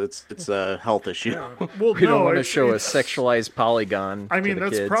characters. It's a health issue. Yeah. Well, we don't want to show a sexualized polygon. I mean, to the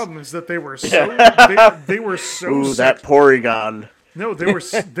that's kids. the problem is that they were so they were so Ooh, that Porygon. No, they were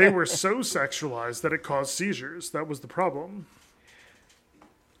so sexualized that it caused seizures. That was the problem.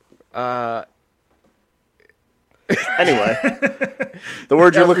 Anyway, the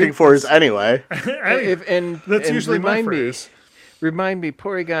word you're looking for is anyway. That's usually my phrase. Remind me,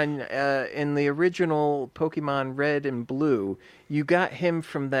 Porygon, in the original Pokemon Red and Blue, you got him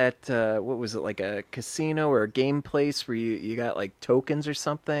from that, what was it, like a casino or a game place where you got like tokens or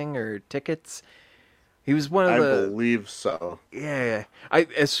something, or tickets? He was one of I believe so. Yeah.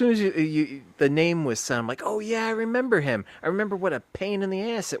 As soon as the name was said, I'm like, oh yeah, I remember him. I remember what a pain in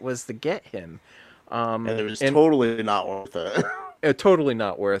the ass it was to get him. And it was totally not worth it. Totally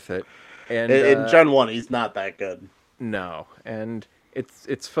not worth it. And in Gen 1, he's not that good. No. And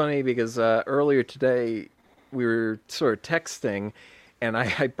it's funny because earlier today we were sort of texting, and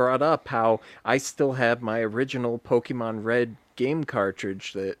I brought up how I still have my original Pokemon Red game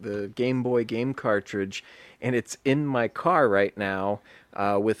cartridge, the Game Boy game cartridge, and it's in my car right now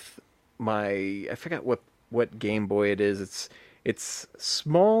with my, I forgot what Game Boy it is. It's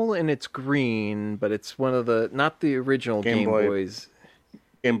small and it's green, but it's one of not the original Game Boys.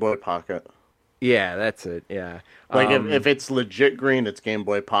 Game Boy Pocket. Yeah, that's it. Yeah. Like if it's legit green, it's Game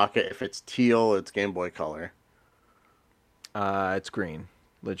Boy Pocket. If it's teal, it's Game Boy Color. It's green.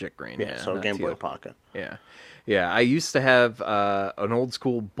 Legit green. Yeah, so Game teal. Boy Pocket. Yeah. Yeah, I used to have an old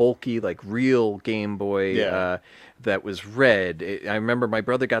school bulky, like real Game Boy that was red. I remember my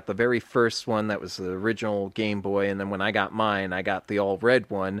brother got the very first one that was the original Game Boy, and then when I got mine, I got the all red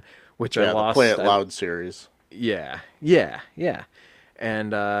one, which I lost. The Play It Loud series. Yeah.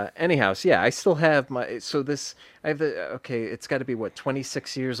 And anyhow, so yeah, I still have it's got to be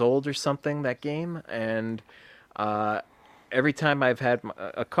 26 years old or something, that game, and every time I've had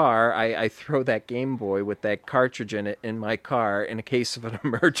a car, I throw that Game Boy with that cartridge in it in my car in a case of an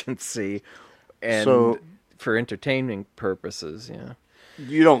emergency, and for entertaining purposes. Yeah.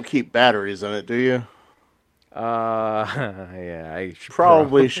 You don't keep batteries in it, do you? Yeah, I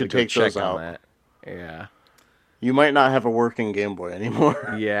probably should take those out. That. Yeah. You might not have a working Game Boy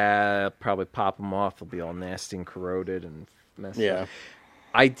anymore. Yeah, probably pop them off. They'll be all nasty and corroded and messy. Yeah.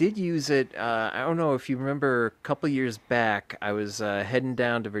 I did use it. I don't know if you remember, a couple years back, I was heading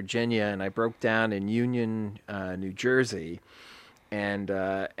down to Virginia, and I broke down in Union, New Jersey. And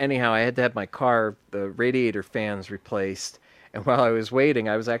anyhow, I had to have my car, the radiator fans replaced. And while I was waiting,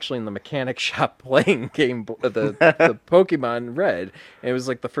 I was actually in the mechanic shop playing the Pokemon Red. And it was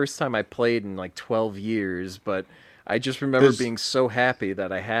like the first time I played in like 12 years. But I just remember being so happy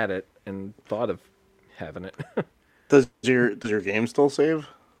that I had it and thought of having it. Does your game still save?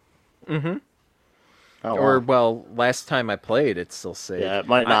 Mm-hmm. Oh, well, last time I played, it still saved. Yeah, it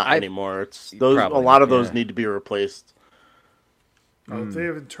might not anymore. It's those. Probably, a lot of those need to be replaced. Oh, they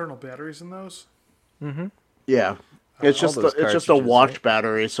have internal batteries in those? Mm-hmm. Yeah. It's just a watch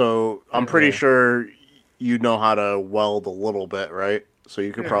battery, so I'm pretty sure you know how to weld a little bit, right? So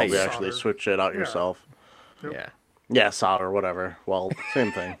you could probably actually switch it out yourself. Yep. Yeah, solder, whatever. Well,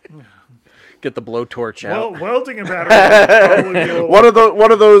 same thing. Get the blowtorch out. Well, welding a battery.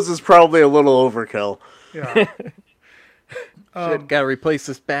 One of those is probably a little overkill. Yeah. Got to replace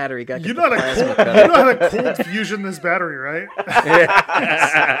this battery. You know how to cold fusion this battery, right?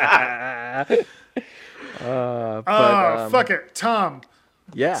 Fuck it, Tom.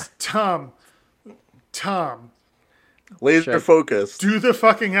 Yeah, Tom. Laser focus. Do the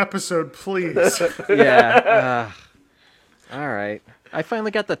fucking episode, please. Yeah. All right. I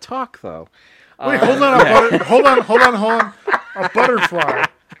finally got the talk though. Wait, hold on. Hold on. A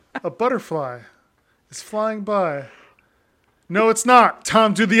butterfly is flying by. No, it's not.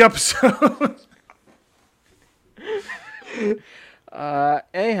 Tom, do the episode.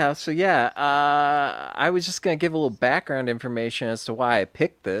 Anyhow, so yeah, I was just going to give a little background information as to why I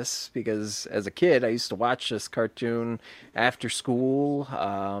picked this, because as a kid, I used to watch this cartoon after school,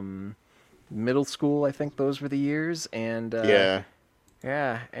 middle school, I think those were the years, and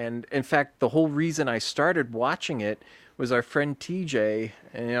Yeah, and in fact, the whole reason I started watching it was our friend TJ,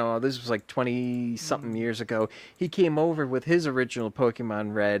 and this was like 20 something years ago. He came over with his original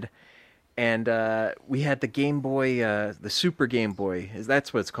Pokemon Red, and we had the Game Boy, the Super Game Boy.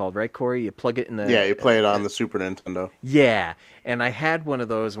 That's what it's called, right, Corey? You plug it in Yeah, the. you play it on the Super Nintendo. Yeah, and I had one of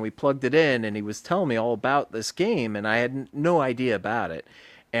those, and we plugged it in, and he was telling me all about this game, and I had no idea about it.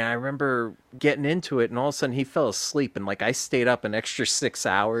 And I remember getting into it, and all of a sudden he fell asleep, and like I stayed up an extra 6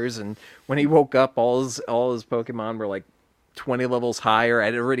 hours. And when he woke up, all his Pokemon were like 20 levels higher.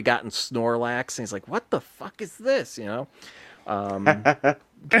 I'd already gotten Snorlax, and he's like, "What the fuck is this?"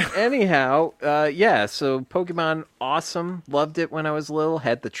 Anyhow, yeah. So Pokemon, awesome. Loved it when I was little.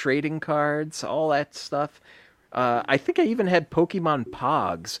 Had the trading cards, all that stuff. I think I even had Pokemon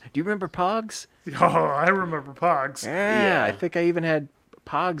Pogs. Do you remember Pogs? Oh, I remember Pogs. Yeah, I think I even had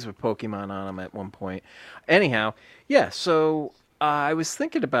Pogs with Pokemon on them at one point. Anyhow, yeah, so I was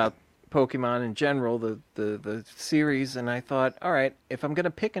thinking about Pokemon in general, the series, and I thought, all right, if I'm going to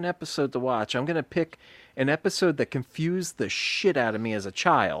pick an episode to watch, I'm going to pick an episode that confused the shit out of me as a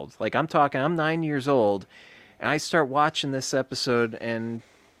child. Like, I'm 9 years old, and I start watching this episode, and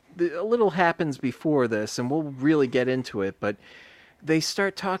a little happens before this, and we'll really get into it, but they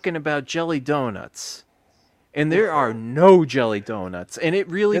start talking about jelly donuts. And there are no jelly donuts, and it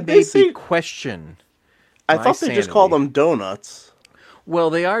really made me question. I thought they just called them donuts. Well,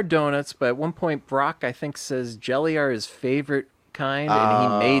 they are donuts, but at one point Brock, I think, says jelly are his favorite kind, and he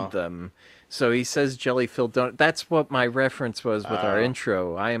made them. So he says jelly-filled donut. That's what my reference was with our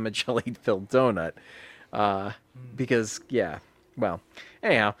intro. I am a jelly-filled donut. Because, yeah, well,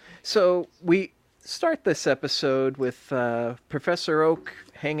 anyhow. So we start this episode with Professor Oak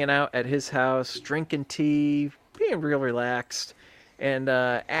hanging out at his house, drinking tea, being real relaxed, and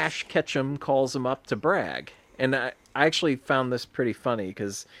Ash Ketchum calls him up to brag. And I actually found this pretty funny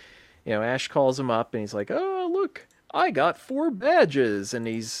because, Ash calls him up and he's like, "Oh, look, I got 4 badges," and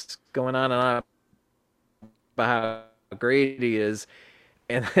he's going on and on about how great he is.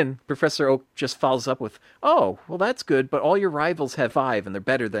 And then Professor Oak just follows up with, "Oh, well, that's good, but all your rivals have 5 and they're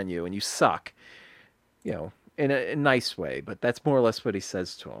better than you and you suck." In a nice way, but that's more or less what he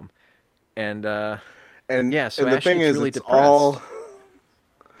says to him. And yeah, so and the Ash thing gets is, really it's depressed.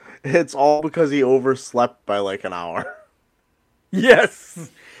 it's all because he overslept by like an hour. Yes.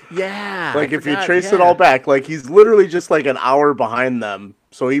 Yeah. Like if you trace it all back, like he's literally just like an hour behind them.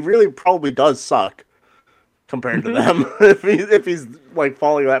 So he really probably does suck compared to them if he's like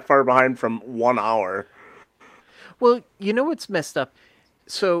falling that far behind from 1 hour. Well, you know what's messed up?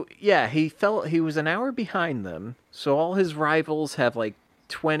 So, yeah, he was an hour behind them. So all his rivals have like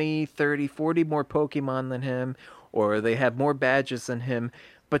 20, 30, 40 more Pokemon than him, or they have more badges than him.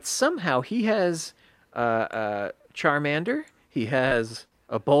 But somehow he has Charmander, he has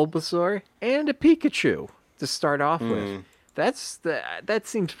a Bulbasaur, and a Pikachu to start off with. That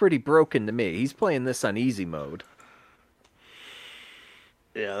seems pretty broken to me. He's playing this on easy mode.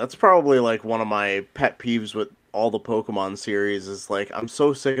 Yeah, that's probably like one of my pet peeves with all the Pokemon series is like I'm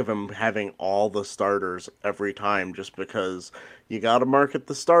so sick of him having all the starters every time just because you gotta market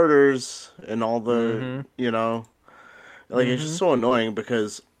the starters and all the it's just so annoying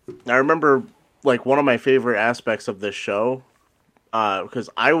because I remember like one of my favorite aspects of this show because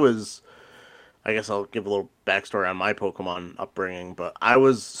I guess I'll give a little backstory on my Pokemon upbringing, but I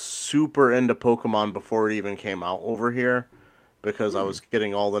was super into Pokemon before it even came out over here. Because I was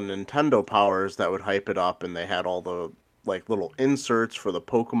getting all the Nintendo powers that would hype it up, and they had all the like little inserts for the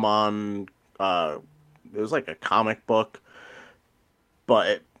Pokemon. It was like a comic book, but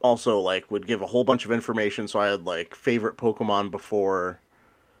it also like would give a whole bunch of information. So I had like favorite Pokemon before,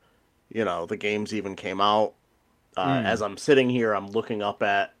 the games even came out. As I'm sitting here, I'm looking up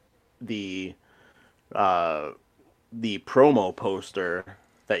at the promo poster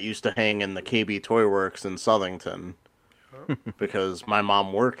that used to hang in the KB Toy Works in Southington. Because my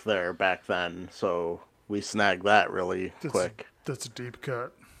mom worked there back then, so we snagged that really quick. That's a deep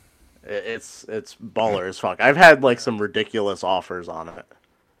cut. It's baller as fuck. I've had like some ridiculous offers on it,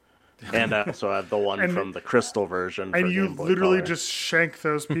 and so I have the one from the Crystal version. And you literally Color. just shank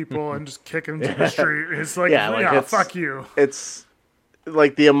those people and just kick them to the street. It's like, fuck you. It's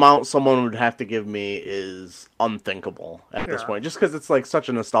like the amount someone would have to give me is unthinkable at this point, just because it's like such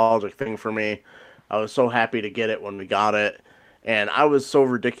a nostalgic thing for me. I was so happy to get it when we got it, and I was so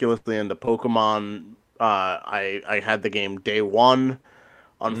ridiculously into Pokemon. I had the game day one.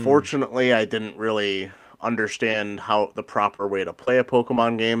 Unfortunately, I didn't really understand how the proper way to play a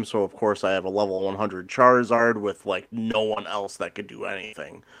Pokemon game. So of course I have a level 100 Charizard with like no one else that could do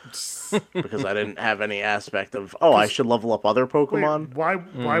anything because I didn't have any aspect of I should level up other Pokemon.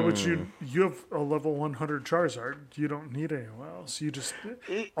 Wait, why would you have a level 100 Charizard? You don't need anyone else. You just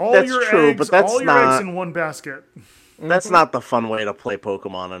all That's your true, eggs, but that's all your eggs in one basket. That's not the fun way to play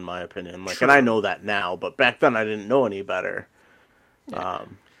Pokemon, in my opinion. Like, and I know that now, but back then I didn't know any better. Yeah.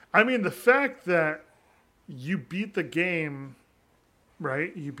 I mean, the fact that you beat the game,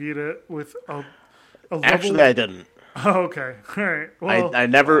 right? You beat it with a level. Actually, I didn't. Oh, okay. All right. Well, I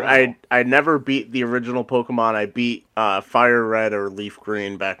never beat the original Pokemon. I beat Fire Red or Leaf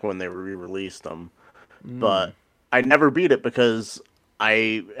Green back when they re-released them, but I never beat it because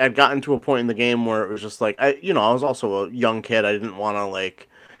I had gotten to a point in the game where it was just like I was also a young kid. I didn't want to like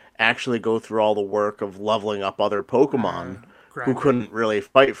actually go through all the work of leveling up other Pokemon who couldn't really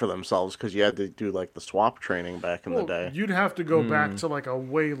fight for themselves because you had to do like the swap training back in the day. You'd have to go back to like a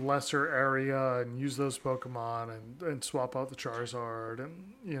way lesser area and use those Pokemon and swap out the Charizard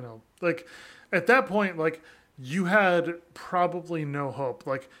and like at that point like you had probably no hope.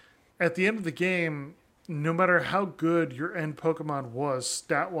 Like at the end of the game, no matter how good your end Pokemon was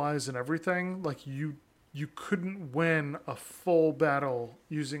stat-wise and everything, like you couldn't win a full battle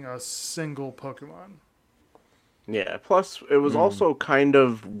using a single Pokemon. Yeah, plus it was also kind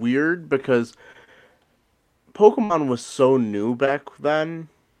of weird because Pokemon was so new back then,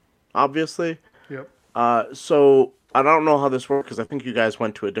 obviously. Yep. So I don't know how this worked because I think you guys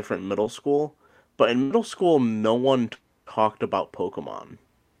went to a different middle school, but in middle school no one talked about Pokemon.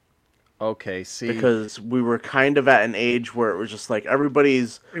 Okay, see. Because we were kind of at an age where it was just like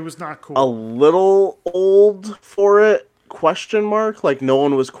it was not cool. A little old for it, question mark. Like no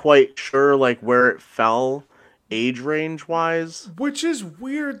one was quite sure like where it fell age range wise. Which is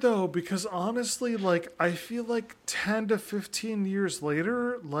weird though, because honestly, like I feel like 10 to 15 years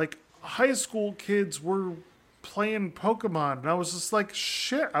later, like high school kids were playing Pokemon, and I was just like,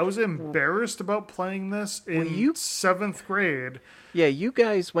 shit, I was embarrassed about playing this in 7th grade. Yeah, you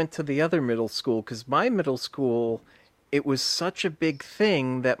guys went to the other middle school, because my middle school, it was such a big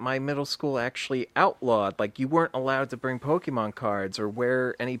thing that my middle school actually outlawed. Like, you weren't allowed to bring Pokemon cards or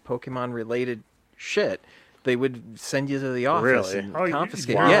wear any Pokemon-related shit. They would send you to the office and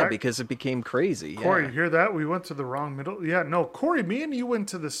confiscate. Yeah, because it became crazy. Corey, you hear that? We went to the wrong middle. Yeah, no, Corey, me and you went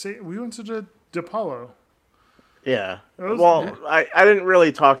to the same. We went to DePaulo. Yeah. I didn't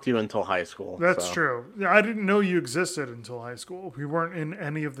really talk to you until high school. That's true. I didn't know you existed until high school. We weren't in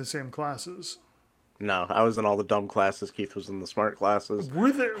any of the same classes. No, I was in all the dumb classes. Keith was in the smart classes.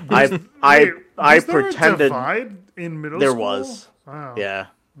 Were there? I pretended. A divide in middle school? There was. Wow. Yeah.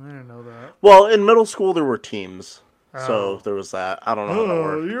 I didn't know that. Well, in middle school there were teams. So there was that. I don't know how that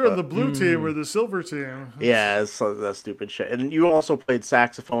worked. You're in the blue team or the silver team. Yeah, it's that stupid shit. And you also played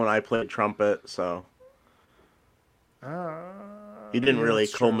saxophone. I played trumpet, so... you didn't really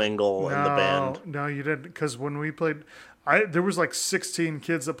commingle in the band. No, you didn't. Because when we played... there was like 16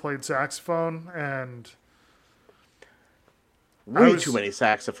 kids that played saxophone, and... Way too many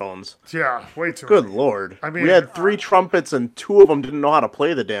saxophones. Yeah, way too Good many. Lord. I mean, we had 3 trumpets, and 2 of them didn't know how to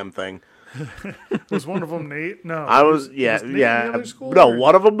play the damn thing. Was one of them Nate? No. Was Nate in the other school, no,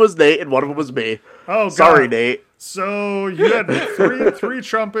 one of them was Nate, and one of them was me. Oh, God. Sorry, Nate. So you had three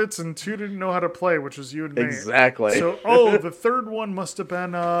trumpets, and 2 didn't know how to play, which was you and Nate. Exactly. So, the third one must have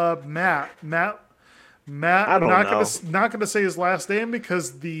been Matt. I'm not gonna say his last name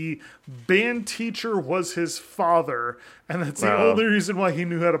because the band teacher was his father, and that's the only reason why he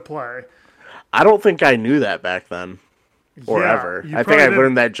knew how to play. I don't think I knew that back then. Or ever. I think I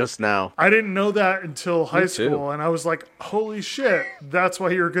learned that just now. I didn't know that until high school, and I was like, holy shit, that's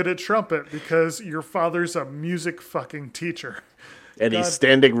why you're good at trumpet, because your father's a music fucking teacher. And he's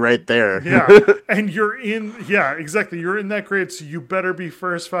standing right there. Yeah, and you're exactly. You're in that grade, so you better be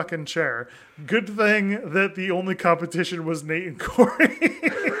first fucking chair. Good thing that the only competition was Nate and Corey.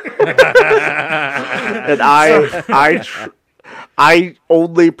 And I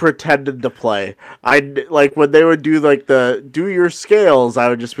only pretended to play. Like when they would do like do your scales, I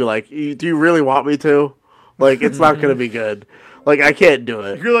would just be like, "Do you really want me to?" Like it's not gonna be good. Like I can't do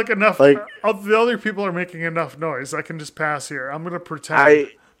it. You're like enough. Like the other people are making enough noise. I can just pass here. I'm gonna pretend.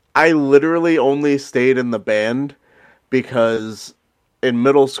 I literally only stayed in the band because in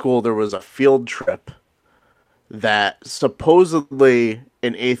middle school there was a field trip that supposedly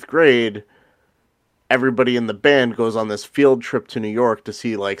in 8th grade everybody in the band goes on this field trip to New York to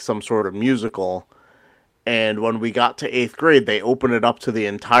see like some sort of musical. And when we got to 8th grade, they opened it up to the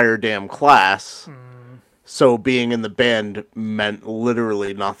entire damn class. So being in the band meant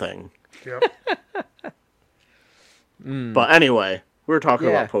literally nothing. Yep. But anyway, we're talking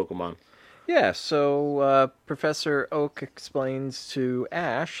about Pokemon. Yeah, so Professor Oak explains to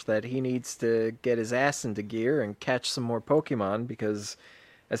Ash that he needs to get his ass into gear and catch some more Pokemon because,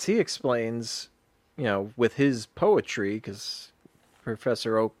 as he explains, with his poetry, because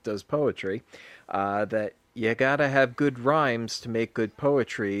Professor Oak does poetry, that you gotta have good rhymes to make good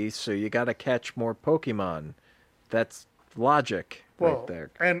poetry, so you gotta catch more Pokemon. That's logic right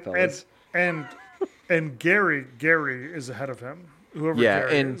there, fellas. And Gary is ahead of him. Whoever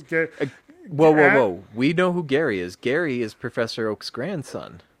Gary is. Whoa. We know who Gary is. Gary is Professor Oak's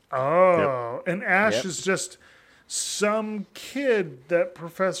grandson. Oh, yep. And Ash is just some kid that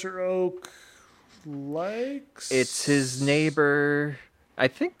Professor Oak likes? It's his neighbor. I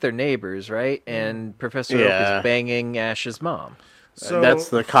think they're neighbors, right? And Professor Oak is banging Ash's mom. So that's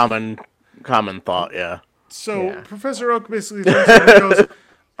the common thought, yeah. So Professor Oak basically turns around and goes,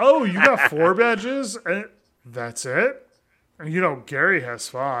 "Oh, you got 4 badges? And that's it? And Gary has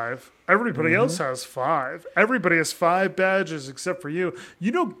 5. Everybody else has 5. Everybody has 5 badges except for you.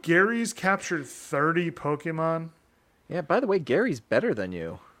 Gary's captured 30 Pokemon? Yeah, by the way, Gary's better than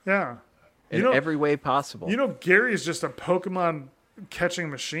you. Yeah. In every way possible. Gary's just a Pokemon catching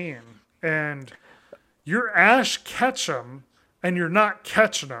machine. And you're Ash Ketchum, and you're not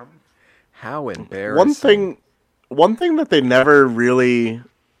catching them. How embarrassing. One thing that they never really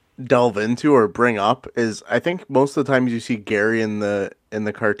delve into or bring up is I think most of the times you see Gary in the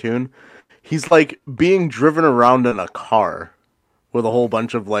cartoon, he's like being driven around in a car with a whole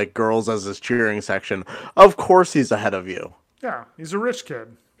bunch of like girls as his cheering section. Of course he's ahead of you. Yeah, he's a rich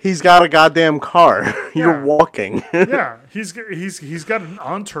kid. He's got a goddamn car. You're walking. Yeah, he's got an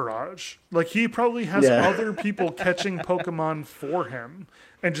entourage. Like he probably has other people catching Pokemon for him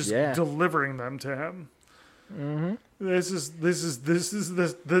and just delivering them to him. Mm-hmm. This is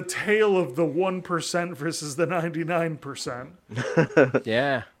the tale of the 1% versus the 99%.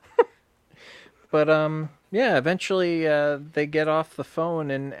 Yeah. But eventually they get off the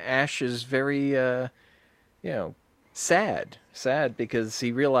phone and Ash is very sad because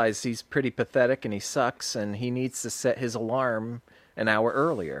he realized he's pretty pathetic and he sucks and he needs to set his alarm an hour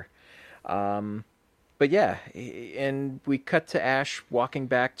earlier. But yeah, and we cut to Ash walking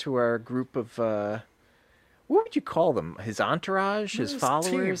back to our group of what would you call them? His entourage, his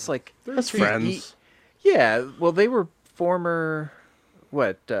followers, team. Like his friends. Well, they were former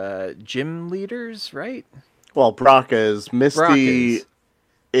gym leaders, right? Well, Brock is. Misty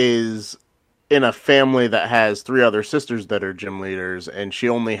is in a family that has 3 other sisters that are gym leaders, and she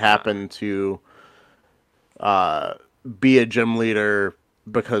only happened to be a gym leader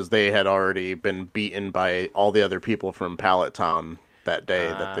because they had already been beaten by all the other people from Pallet Town that day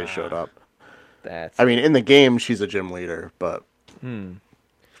that they showed up. I mean, in the game, she's a gym leader, but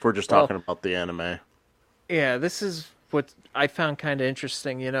if we're just talking about the anime. Yeah, this is what I found kind of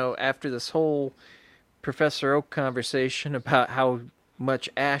interesting. After this whole Professor Oak conversation about how much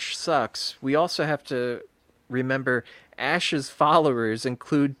Ash sucks, we also have to remember Ash's followers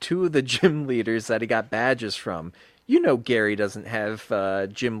include 2 of the gym leaders that he got badges from. Gary doesn't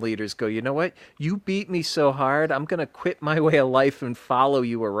have gym leaders go, you know what? You beat me so hard, I'm going to quit my way of life and follow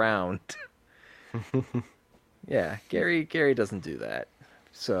you around. Yeah, Gary doesn't do that.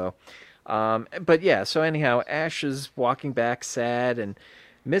 So, so anyhow, Ash is walking back sad, and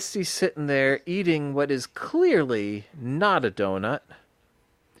Misty's sitting there eating what is clearly not a donut.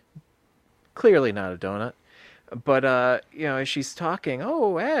 But, as she's talking,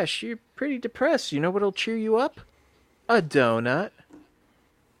 "Oh, Ash, you're pretty depressed. You know what'll cheer you up? A donut."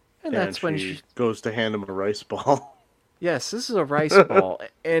 And that's when she goes to hand him a rice ball. Yes, this is a rice ball.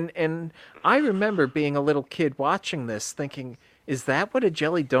 And I remember being a little kid watching this thinking, is that what a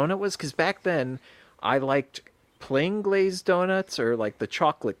jelly donut was? Because back then, I liked plain glazed donuts or like the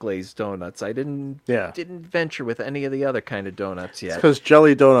chocolate glazed donuts. I didn't venture with any of the other kind of donuts yet. Because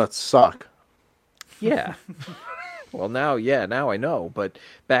jelly donuts suck. Yeah. Well, now I know. But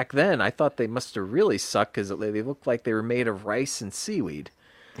back then, I thought they must have really sucked because they looked like they were made of rice and seaweed.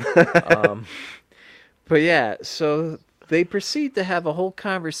 But yeah, so they proceed to have a whole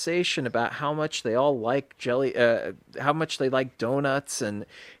conversation about how much they all like how much they like donuts, and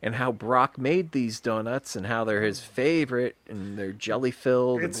how Brock made these donuts, and how they're his favorite, and they're jelly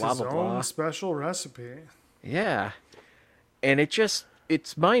filled, and blah blah blah. It's his own special recipe. Yeah, and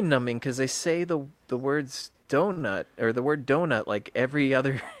it's mind numbing because they say the words donut or the word donut like every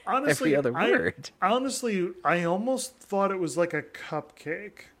other word. Honestly, I almost thought it was like a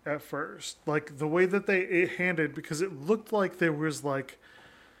cupcake at first, like the way that they handed, because it looked like there was like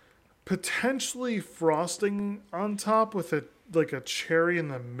potentially frosting on top with a cherry in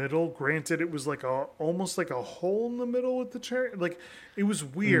the middle. Granted, it was like almost like a hole in the middle with the cherry. Like, it was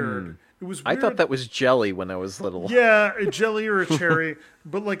weird. It was I weird. thought that was jelly when I was little. Yeah, a jelly or a cherry,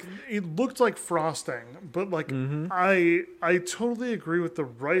 but like it looked like frosting. But like I totally agree with the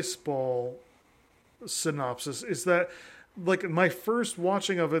rice ball synopsis. Is that like my first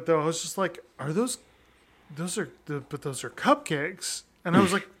watching of it though? I was just like, are those are those are cupcakes? And I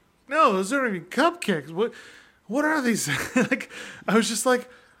was like, no, those aren't even cupcakes. What are these? Like, I was just like,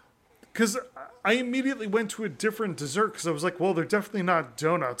 because I immediately went to a different dessert because I was like, well, they're definitely not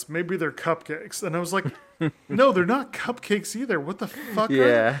donuts. Maybe they're cupcakes. And I was like, no, they're not cupcakes either. What the fuck?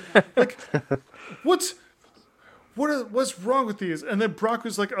 Yeah. Like, what's wrong with these? And then Brock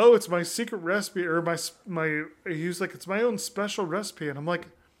was like, oh, it's my secret recipe, or he was like, it's my own special recipe. And I'm like,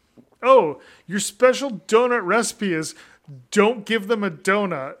 oh, your special donut recipe is don't give them a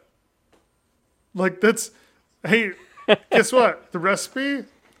donut. Like, that's, hey, guess what? The recipe?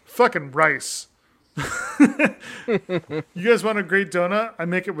 Fucking rice. You guys want a great donut? I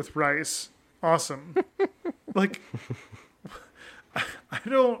make it with rice. Awesome. Like, I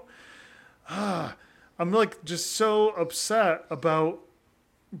don't, I'm like just so upset about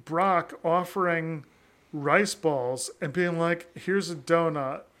Brock offering rice balls and being like, here's a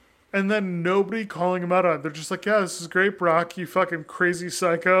donut. And then nobody calling him out on it. They're just like, yeah, this is great, Brock, you fucking crazy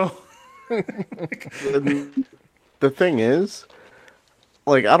psycho. The thing is,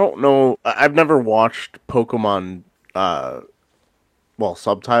 like, I don't know. I've never watched Pokemon,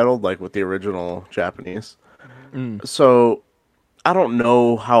 subtitled, like, with the original Japanese. So, I don't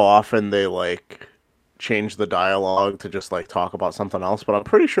know how often they, like, change the dialogue to just, like, talk about something else. But I'm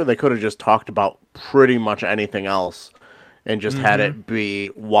pretty sure they could have just talked about pretty much anything else and just had it be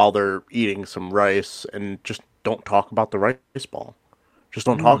while they're eating some rice and just don't talk about the rice ball. Just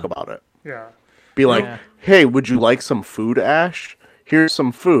don't talk about it. Yeah. Be like, hey, would you like some food, Ash? Here's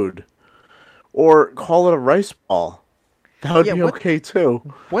some food. Or call it a rice ball. That would be okay, too.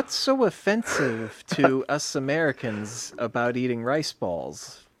 What's so offensive to us Americans about eating rice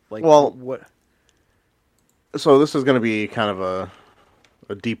balls? Like, well, what? So this is going to be kind of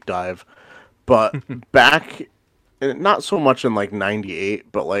a deep dive. But back, not so much in, like,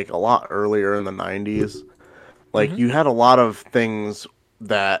 98, but, like, a lot earlier in the 90s, like, you had a lot of things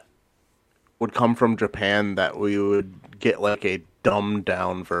that would come from Japan that we would get, like, a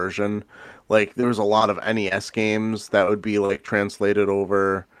dumbed-down version. Like, there was a lot of NES games that would be, like, translated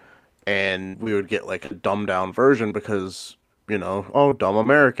over, and we would get, like, a dumbed-down version because, dumb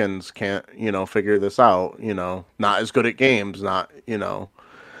Americans can't, figure this out, not as good at games, not,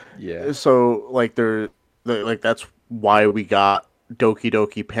 Yeah. So, like, that's why we got Doki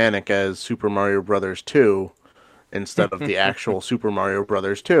Doki Panic as Super Mario Brothers 2 instead of the actual Super Mario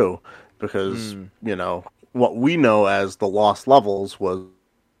Brothers 2, because, what we know as the lost levels was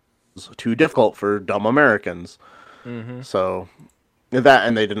too difficult for dumb Americans. So, that,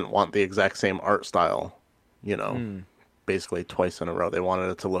 and they didn't want the exact same art style, basically twice in a row. They wanted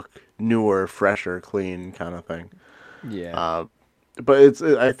it to look newer, fresher, clean kind of thing. Yeah. But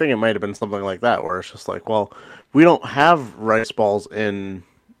I think it might have been something like that, where it's just like, well, we don't have rice balls in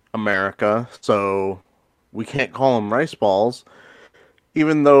America, so we can't call them rice balls,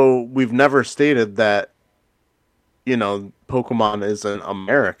 even though we've never stated that, Pokemon is in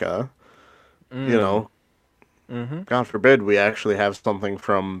America. God forbid we actually have something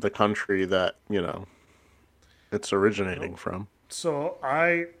from the country that, it's originating from. So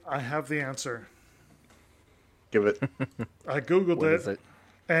I have the answer. Give it. I googled What is it?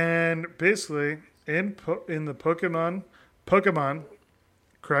 and basically in the Pokemon,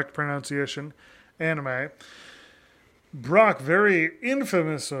 correct pronunciation, anime, Brock very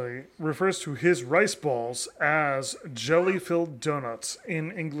infamously refers to his rice balls as jelly-filled donuts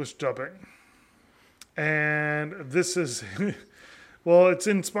in English dubbing. And this is, well, it's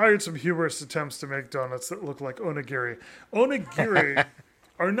inspired some humorous attempts to make donuts that look like onigiri. Onigiri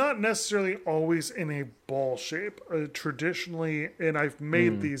are not necessarily always in a ball shape. Traditionally, and I've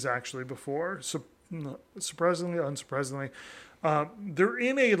made these actually before, so surprisingly, unsurprisingly, they're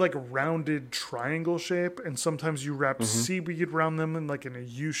in a like rounded triangle shape, and sometimes you wrap seaweed around them in like in a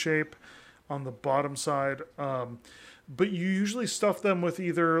U shape on the bottom side. But you usually stuff them with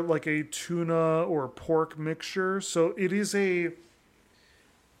either like a tuna or pork mixture. So it is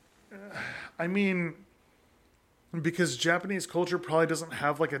because Japanese culture probably doesn't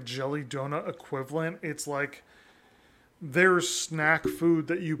have like a jelly donut equivalent. It's like there's snack food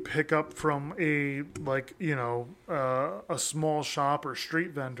that you pick up from a small shop or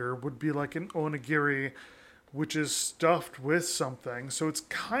street vendor would be like an onigiri which is stuffed with something. So it's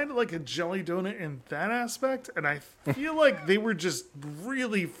kind of like a jelly donut in that aspect. And I feel like they were just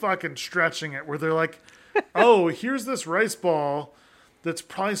really fucking stretching it, where they're like, oh, here's this rice ball that's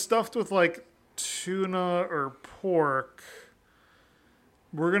probably stuffed with like tuna or pork.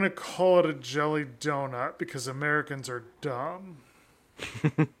 We're going to call it a jelly donut because Americans are dumb.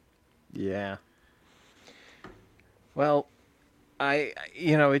 Yeah. Well,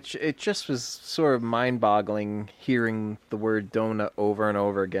 it just was sort of mind-boggling hearing the word donut over and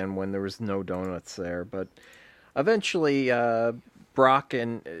over again when there was no donuts there. But eventually, Brock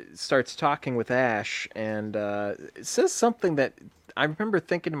starts talking with Ash, and it says something that I remember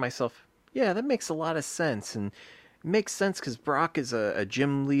thinking to myself, yeah, that makes a lot of sense. And it makes sense because Brock is a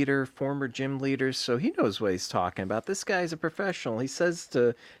gym leader, former gym leader, so he knows what he's talking about. This guy's a professional. He says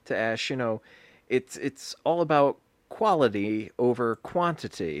to Ash, it's all about quality over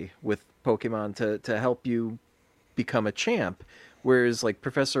quantity with Pokemon to help you become a champ. Whereas, like,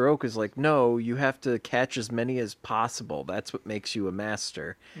 Professor Oak is like, no, you have to catch as many as possible. That's what makes you a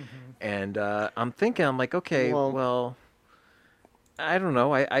master. Mm-hmm. And I'm like, okay, well, I don't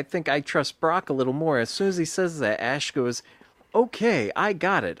know. I think I trust Brock a little more. As soon as he says that, Ash goes, okay, I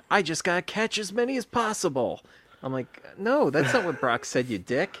got it. I just gotta catch as many as possible. I'm like, no, that's not what Brock said, you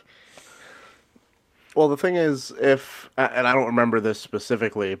dick. Well, the thing is, and I don't remember this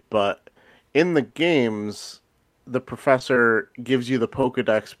specifically, but in the games, the professor gives you the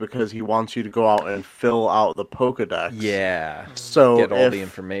Pokedex because he wants you to go out and fill out the Pokedex. Yeah. So get all the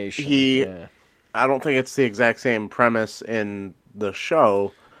information. I don't think it's the exact same premise in the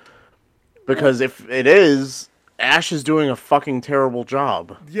show, because if it is, Ash is doing a fucking terrible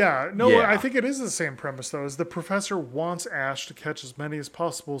job. Yeah, I think it is the same premise, though, is the professor wants Ash to catch as many as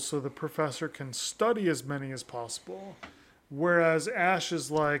possible so the professor can study as many as possible. Whereas Ash is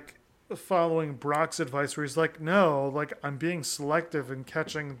like following Brock's advice, where he's like, no, like, I'm being selective in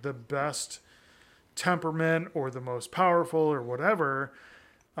catching the best temperament or the most powerful or whatever.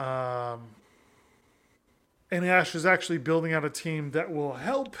 And Ash is actually building out a team that will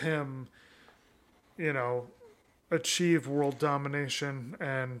help him, achieve world domination.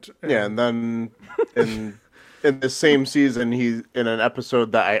 And then in the same season, he's in an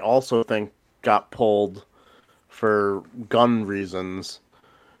episode that I also think got pulled for gun reasons.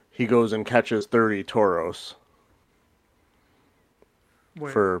 He goes and catches 30 Tauros.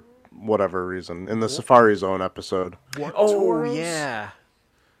 Wait. For whatever reason in the Safari Zone episode. What? Oh, Tauros? Yeah.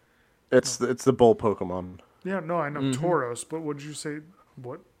 It's the bull Pokemon. Yeah, no, I know Tauros, but what did you say?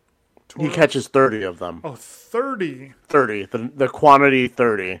 What? Tauros? He catches 30 of them. Oh, 30? 30. The quantity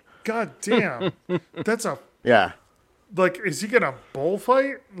 30. God damn. That's a... Yeah. Like, is he gonna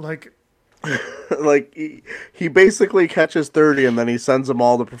bullfight? Like... like, he basically catches 30 and then he sends them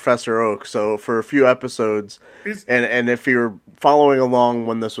all to Professor Oak. So for a few episodes, and if you're following along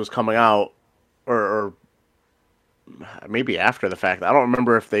when this was coming out, or maybe after the fact, I don't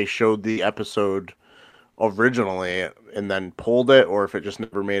remember if they showed the episode originally and then pulled it, or if it just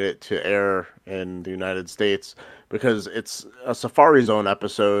never made it to air in the United States, because it's a Safari Zone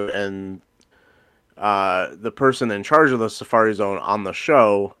episode, and the person in charge of the Safari Zone on the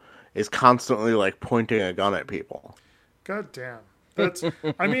show is constantly like pointing a gun at people. God damn. That's,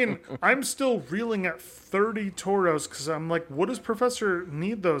 I mean, I'm still reeling at 30 Tauros because I'm like, what does Professor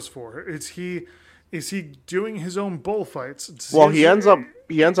need those for? Is he doing his own bullfights? Well, he ends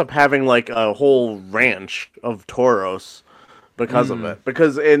up having like a whole ranch of Tauros because of it.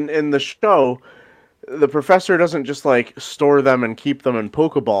 Because in the show, the professor doesn't just like store them and keep them in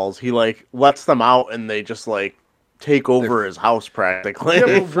Pokeballs. He like lets them out and they just like take over his house practically.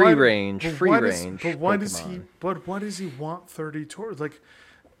 Yeah, free range. But why does he want 30 Tauros? Like,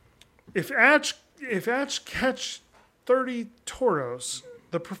 if Ash catch 30 Tauros,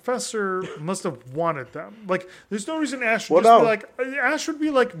 the professor must have wanted them. Like, there's no reason Ash would be like... Ash would be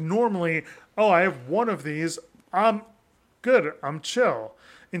like, normally, oh, I have one of these. I'm good. I'm chill.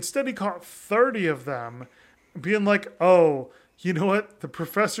 Instead, he caught 30 of them, being like, oh, you know what? The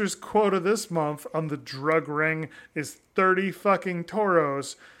professor's quota this month on the drug ring is 30 fucking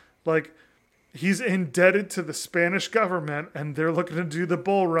Tauros. Like, he's indebted to the Spanish government, and they're looking to do the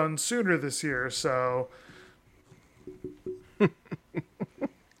bull run sooner this year, so...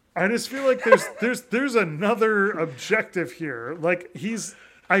 I just feel like there's another objective here. Like,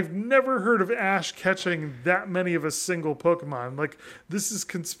 I've never heard of Ash catching that many of a single Pokemon. Like, this is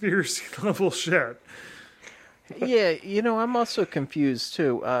conspiracy level shit. Yeah, I'm also confused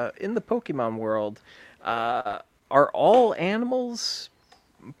too. In the Pokemon world, are all animals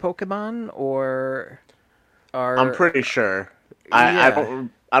Pokemon, or are... I'm pretty sure. I don't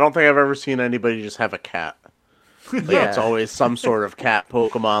think I've ever seen anybody just have a cat. Like, it's always some sort of cat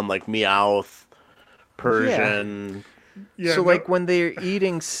Pokemon, like Meowth, Persian. Yeah, so, like, when they're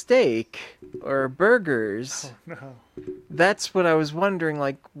eating steak or burgers, that's what I was wondering,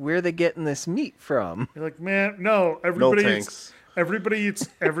 like, where they getting this meat from? You're like, man, no, everybody eats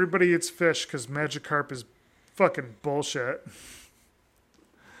fish because Magikarp is fucking bullshit.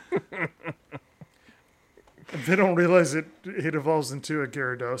 They don't realize it evolves into a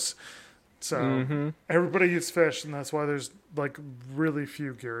Gyarados. So everybody eats fish, and that's why there's, like, really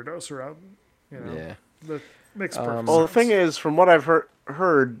few Gyarados around. You know? Yeah. That makes perfect sense. Well, the thing is, from what I've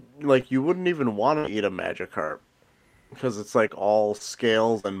heard, like, you wouldn't even want to eat a Magikarp because it's, like, all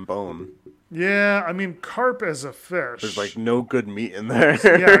scales and bone. Yeah, I mean, carp as a fish. There's, like, no good meat in there.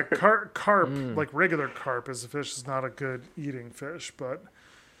 Yeah, carp, like regular carp as a fish, is not a good eating fish, but...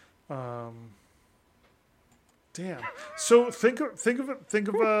 damn. So think of a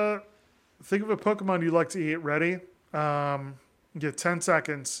Pokemon you like to eat. Ready? You get 10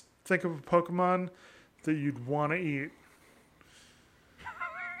 seconds. Think of a Pokemon that you'd want to eat.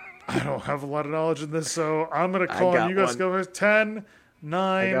 I don't have a lot of knowledge in this, so I'm gonna call on you guys. Go first. 10,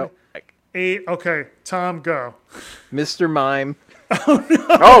 9, 8. Okay, Tom, go. Mr. Mime. Oh no!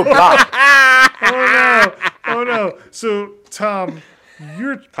 Oh god! Oh no! So Tom.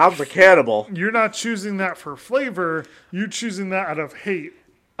 Tom's a cannibal. You're not choosing that for flavor. You're choosing that out of hate.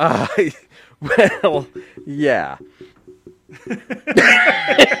 Well, yeah.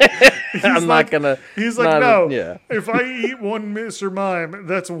 I'm not gonna. He's like, no. Yeah. If I eat one Mr. Mime,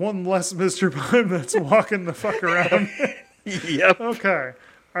 that's one less Mr. Mime that's walking the fuck around. Yep. Okay.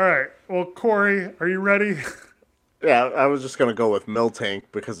 All right. Well, Corey, are you ready? Yeah, I was just gonna go with Miltank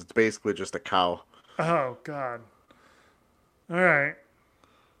because it's basically just a cow. Oh God. All right.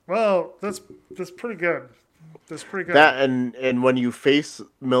 Well, that's pretty good. That's pretty good. That and when you face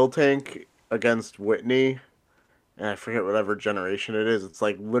Miltank against Whitney, and I forget whatever generation it is, it's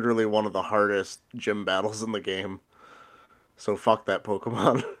like literally one of the hardest gym battles in the game. So fuck that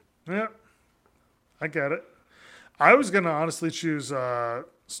Pokemon. Yeah, I get it. I was gonna honestly choose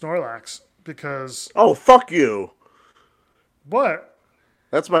Snorlax because. Oh, fuck you! What?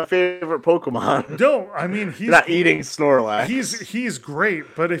 That's my favorite Pokemon. No, I mean he's not eating Snorlax. He's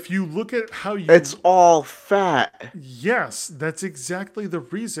great, but if you look at how it's all fat. Yes, that's exactly the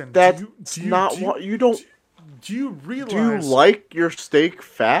reason. That's not what you don't. Do you realize? Do you like your steak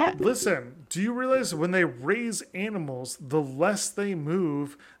fat? Listen, do you realize when they raise animals, the less they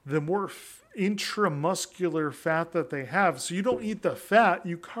move, the more intramuscular fat that they have. So you don't eat the fat,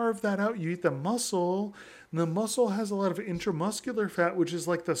 you carve that out, you eat the muscle. And the muscle has a lot of intramuscular fat, which is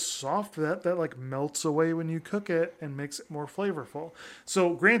like the soft fat that like melts away when you cook it and makes it more flavorful.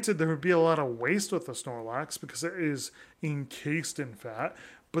 So granted, there would be a lot of waste with the Snorlax because it is encased in fat,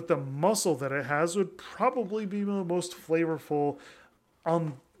 but the muscle that it has would probably be the most flavorful,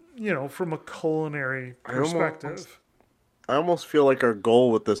 from a culinary perspective. I almost feel like our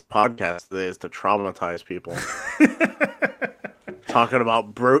goal with this podcast today is to traumatize people. Talking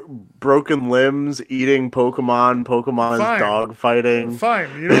about broken limbs, eating Pokemon is dog fighting.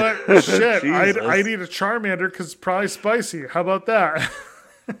 Fine. You know what? Shit. I'd eat a Charmander because it's probably spicy. How about that?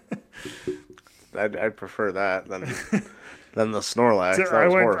 I'd prefer that than the Snorlax. So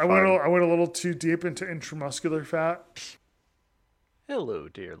I went a little too deep into intramuscular fat. Hello,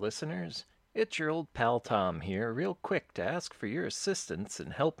 dear listeners. It's your old pal Tom here, real quick to ask for your assistance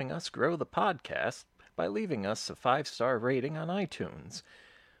in helping us grow the podcast by leaving us a 5-star rating on iTunes.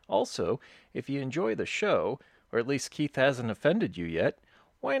 Also, if you enjoy the show, or at least Keith hasn't offended you yet,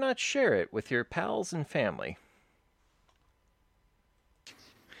 why not share it with your pals and family?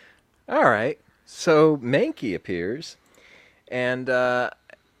 Alright, so Mankey appears, and I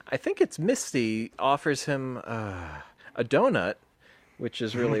think it's Misty offers him a donut, which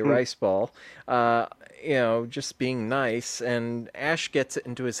is really a rice ball, just being nice, and Ash gets it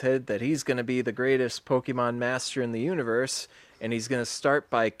into his head that he's going to be the greatest Pokemon master in the universe, and he's going to start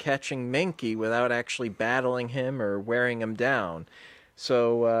by catching Mankey without actually battling him or wearing him down.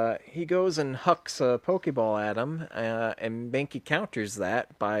 So he goes and hucks a Pokeball at him, and Mankey counters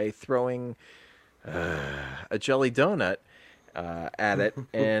that by throwing a jelly donut at it,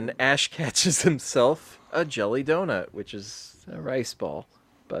 and Ash catches himself a jelly donut, which is a rice ball,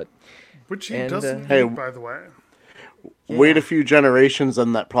 which he doesn't eat, by the way. Wait a few generations,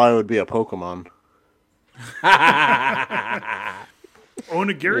 and that probably would be a Pokemon.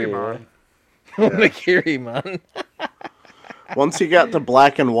 Onigiri-mon. Yeah. Onigiri-mon. Once you get to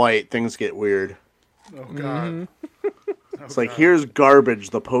black and white, things get weird. Oh god. Mm-hmm. It's like, here's garbage,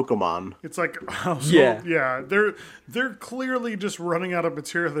 the Pokemon. It's like, they're clearly just running out of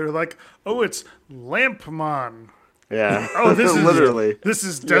material. They're like, oh, it's Lampmon. Yeah. Oh, this is literally. This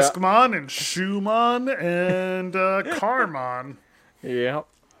is Deskmon and Shoemon and Carmon. Yep.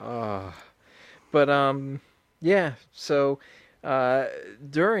 But yeah. So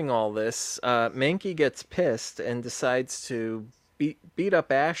during all this, Mankey gets pissed and decides to beat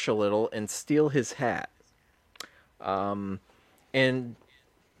up Ash a little and steal his hat. And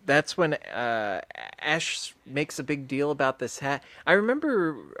that's when Ash makes a big deal about this hat. I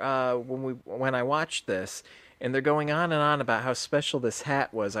remember when I watched this, and they're going on and on about how special this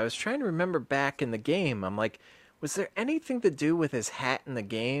hat was. I was trying to remember back in the game. I'm like, was there anything to do with his hat in the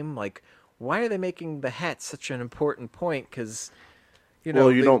game? Like, why are they making the hat such an important point? Because,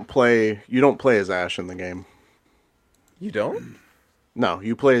 Well, you don't play as Ash in the game. You don't? No,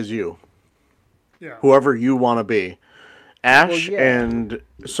 you play as you. Yeah. Whoever you want to be. Ash, Well, yeah. and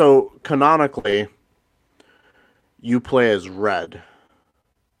so canonically, you play as Red.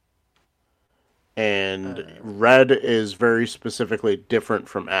 And Red is very specifically different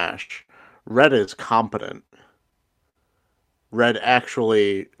from Ash. Red is competent. Red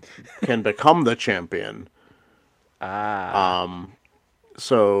actually can become the champion.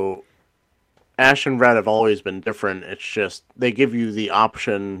 So Ash and Red have always been different. It's just they give you the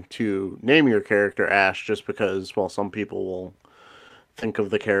option to name your character Ash just because, well, some people will think of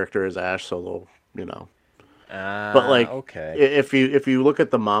the character as Ash, so they'll, But like, okay. if you look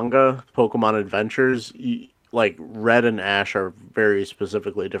at the manga Pokemon Adventures, like Red and Ash are very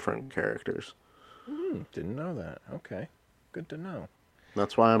specifically different characters. Didn't know that. Okay, good to know.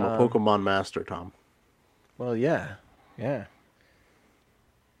 That's why I'm a Pokemon master, Tom. Well, yeah. Yep.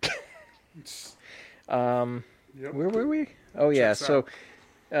 Where were we? Oh, yeah. Checks So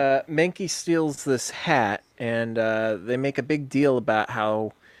Mankey steals this hat, and they make a big deal about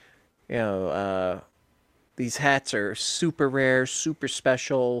how, these hats are super rare, super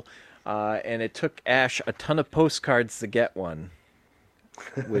special, and it took Ash a ton of postcards to get one,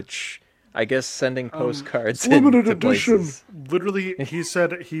 which I guess sending postcards Limited into edition. places. Literally, he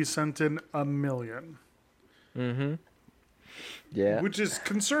said he sent in 1 million. Yeah. Which is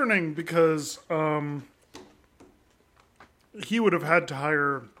concerning because he would have had to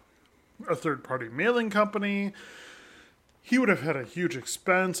hire a third-party mailing company. He would have had a huge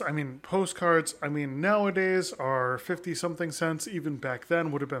expense. I mean, postcards, nowadays are 50-something cents. Even back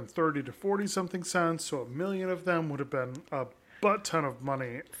then would have been 30 to 40-something cents. So 1 million of them would have been a butt ton of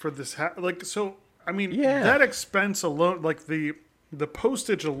money for this hat. That expense alone, like the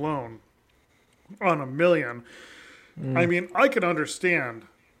postage alone on 1 million, I can understand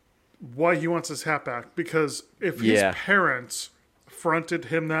why he wants his hat back, because if his parents fronted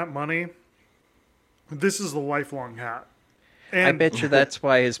him that money, this is a lifelong hat. And I bet you that's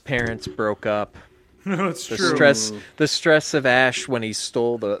why his parents broke up. it's The true. stress of Ash when he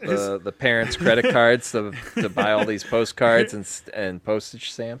stole the parents' credit cards to buy all these postcards and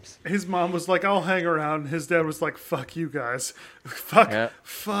postage stamps. His mom was like, "I'll hang around." His dad was like, "Fuck you guys,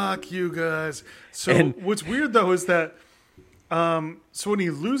 fuck you guys." So what's weird though is that, so when he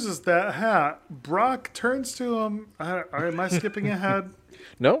loses that hat, Brock turns to him. Am I skipping ahead?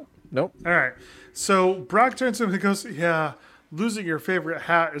 Nope. All right. So Brock turns to him and goes, "Yeah, losing your favorite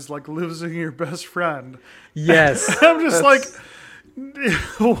hat is like losing your best friend." Yes. I'm just like,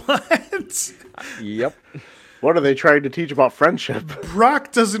 what? Yep. What are they trying to teach about friendship?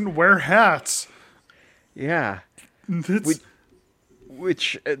 Brock doesn't wear hats. Yeah. That's,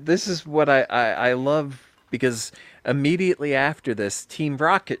 Which this is what I love, because immediately after this, Team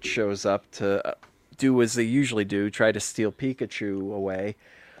Rocket shows up to do as they usually do, try to steal Pikachu away.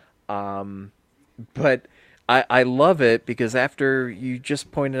 But I love it because after you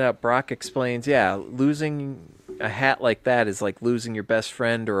just pointed out, Brock explains, losing a hat like that is like losing your best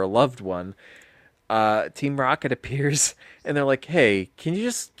friend or a loved one. Team Rocket appears and they're like, "Hey, can you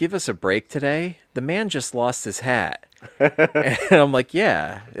just give us a break today? The man just lost his hat." And I'm like,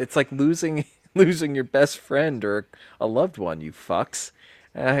 "Yeah, it's like losing your best friend or a loved one, you fucks.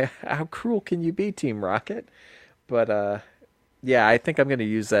 How cruel can you be, Team Rocket?" But yeah, I think I'm going to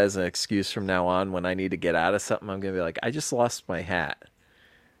use that as an excuse from now on. When I need to get out of something, I'm going to be like, "I just lost my hat.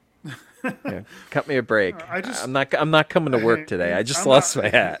 Cut me a break. I'm not coming to work today. I just lost my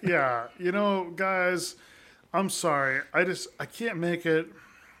hat." Yeah, guys, I'm sorry. I can't make it.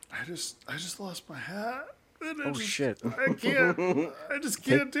 I just lost my hat. Shit. I just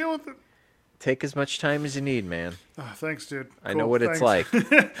can't deal with it. Take as much time as you need, man. Oh, thanks, dude. I know Cool, what thanks. it's like.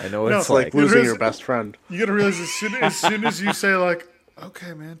 I know what No, it's Like like. losing your best friend. You gotta realize as soon as you say like,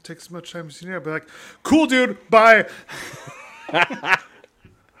 "Okay, man, take as much time as you need," I'll be like, "Cool, dude, bye."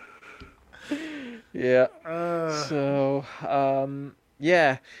 Yeah. So,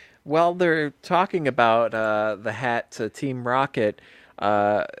 yeah. while they're talking about the hat to Team Rocket,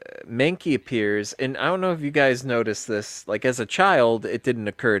 Mankey appears, and I don't know if you guys noticed this. Like as a child, it didn't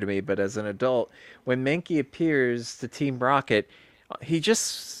occur to me, but as an adult, when Mankey appears to Team Rocket, he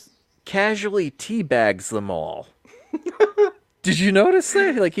just casually teabags them all. Did you notice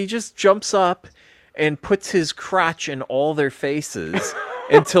that? Like he just jumps up and puts his crotch in all their faces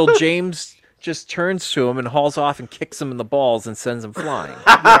until James just turns to him and hauls off and kicks him in the balls and sends him flying.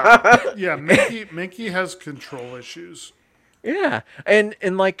 Yeah, Mickey has control issues. Yeah, and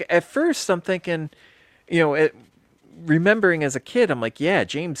like at first I'm thinking, remembering as a kid, I'm like, yeah,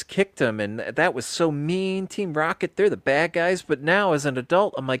 James kicked him, and that was so mean. Team Rocket, they're the bad guys. But now as an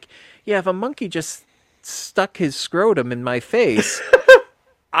adult, I'm like, yeah, if a monkey just stuck his scrotum in my face,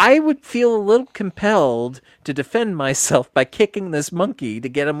 I would feel a little compelled to defend myself by kicking this monkey to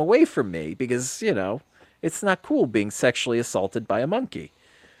get him away from me because, it's not cool being sexually assaulted by a monkey.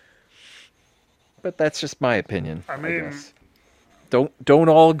 But that's just my opinion. I guess. Don't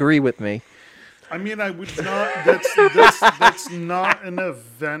all agree with me. I mean, I would not. That's not an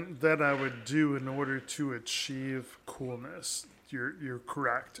event that I would do in order to achieve coolness. You're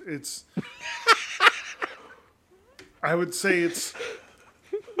correct. It's. I would say it's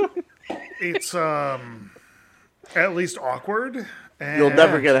at least awkward. And you'll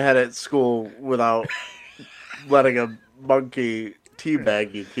never get ahead at school without letting a monkey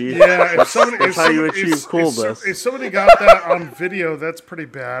teabag you, Keith. Yeah, that's how you achieve coolness. If somebody got that on video, that's pretty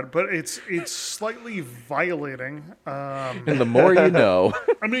bad. But it's slightly violating. And the more you know.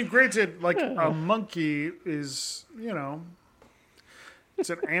 I mean, granted, like a monkey is,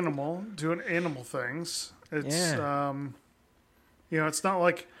 it's an animal doing animal things. It's it's not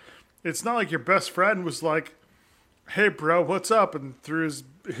like your best friend was like, "Hey, bro, what's up?" and threw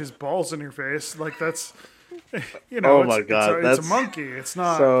his balls in your face. Like that's. Oh my god, it's a monkey. It's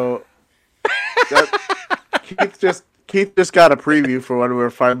not. So Keith just got a preview for when we're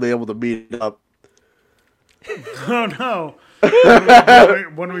finally able to meet up. Oh no!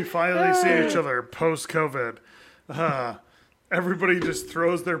 when we finally see each other post COVID, everybody just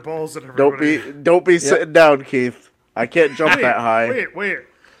throws their balls at everybody. Don't be sitting down, Keith. I can't jump that high. Wait.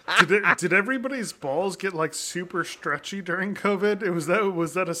 Did everybody's balls get like super stretchy during COVID?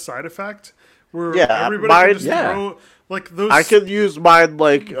 Was that a side effect? Where everybody could just throw like those. I could use mine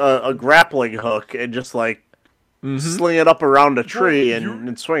like a grappling hook and just like sling it up around a tree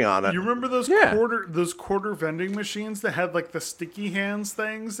and swing on it. You remember those quarter vending machines that had like the sticky hands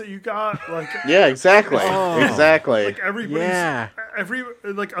things that you got? Like yeah, exactly, exactly.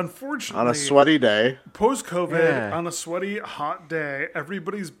 Like unfortunately on a sweaty day, post COVID, on a sweaty hot day,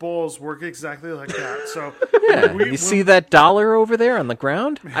 everybody's balls work exactly like that. So you see that dollar over there on the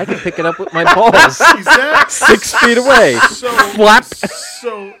ground? I can pick it up with my balls. Exactly. 6 feet away. Flap.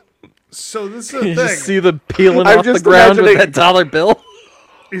 So this is the thing. You just see them peeling off the ground with that dollar bill.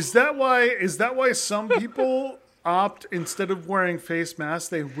 Is that why some people opt, instead of wearing face masks,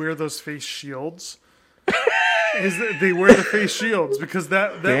 they wear those face shields? They wear the face shields because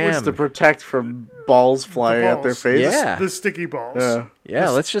that was to protect from balls flying at their face. Yeah, the sticky balls. Yeah.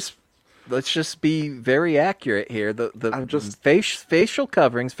 Let's just be very accurate here. The facial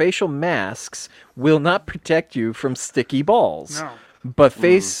coverings, facial masks will not protect you from sticky balls. No. But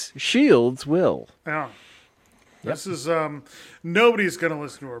face shields will. Yeah. Yep. This is nobody's gonna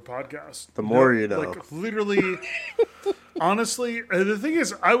listen to our podcast. The more you know. Like literally honestly, the thing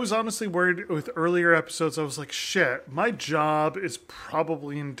is I was honestly worried with earlier episodes. I was like, shit, my job is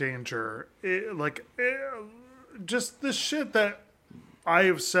probably in danger. Just the shit that I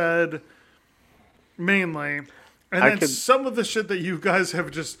have said mainly. And then some of the shit that you guys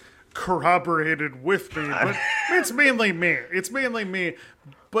have just corroborated with me, but it's mainly me.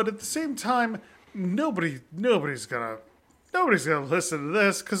 But at the same time, nobody's gonna listen to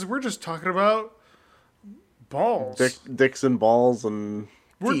this because we're just talking about balls, dicks and balls, and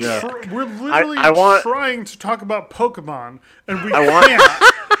we're literally trying to talk about Pokemon, and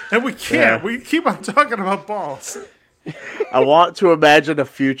we can't. We keep on talking about balls. I want to imagine a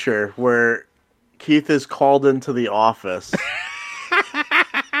future where Keith is called into the office.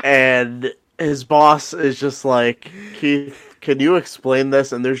 And his boss is just like, Keith, can you explain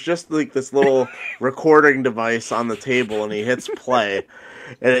this? And there's just like this little recording device on the table, and he hits play.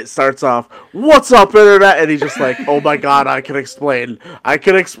 And it starts off, "What's up, Internet?" And he's just like, "Oh my god, I can explain. And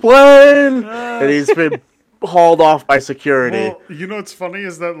he's been hauled off by security. Well, you know what's funny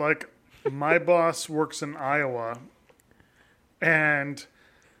is that, like, my boss works in Iowa, and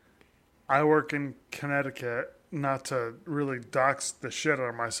I work in Connecticut. Not to really dox the shit out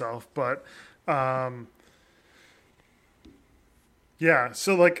of myself, but Yeah,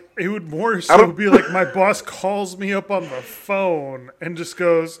 so like it would more so be like my boss calls me up on the phone and just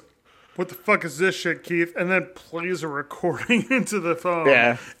goes, "What the fuck is this shit, Keith?" and then plays a recording into the phone.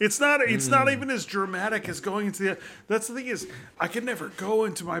 Yeah. It's not even as dramatic as going into the. That's the thing is, I could never go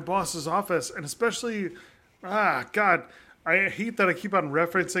into my boss's office, and especially, God, I hate that I keep on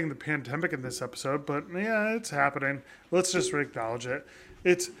referencing the pandemic in this episode, but yeah, it's happening. Let's just acknowledge it.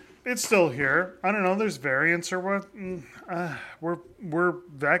 It's still here. I don't know. There's variants or what. We're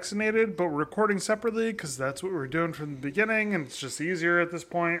vaccinated, but we're recording separately because that's what we're doing from the beginning, and it's just easier at this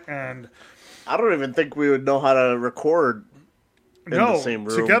point. And I don't even think we would know how to record in the same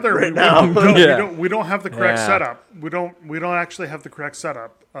room together right now. We don't have the correct setup. We don't actually have the correct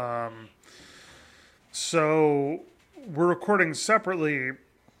setup. So we're recording separately,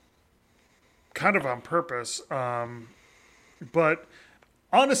 kind of on purpose. But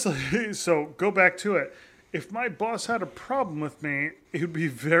honestly, so go back to it. If my boss had a problem with me, it would be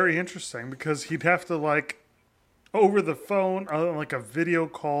very interesting because he'd have to like over the phone, like a video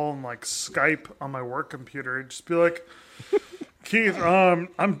call and like Skype on my work computer. He'd just be like, Keith,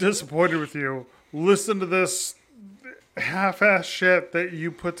 I'm disappointed with you. Listen to this half-ass shit that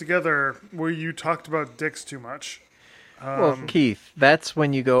you put together where you talked about dicks too much. Well, Keith, that's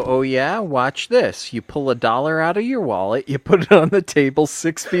when you go, oh yeah, watch this. You pull $1 out of your wallet, you put it on the table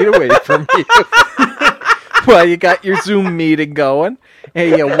 6 feet away from you while you got your Zoom meeting going,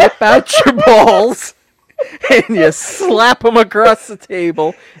 and you whip out your balls, and you slap them across the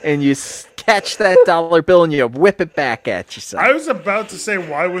table, and you catch that dollar bill, and you whip it back at yourself. I was about to say,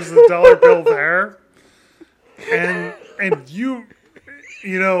 why was the dollar bill there? And you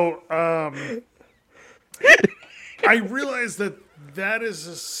know, I realized that is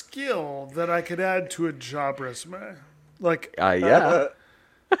a skill that I could add to a job resume. Like, yeah.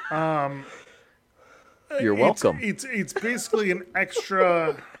 You're welcome. It's basically an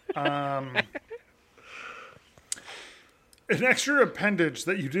extra appendage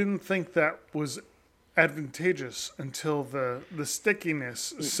that you didn't think that was advantageous until the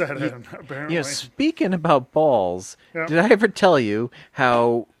stickiness set in, apparently. Yeah, speaking about balls, did I ever tell you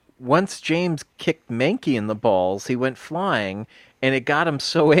how once James kicked Mankey in the balls, he went flying, and it got him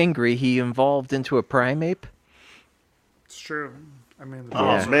so angry he evolved into a Primape? It's true. I mean,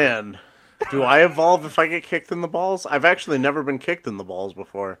 man. Do I evolve if I get kicked in the balls? I've actually never been kicked in the balls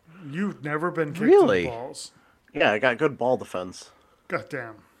before. You've never been kicked in the balls? Yeah, I got good ball defense.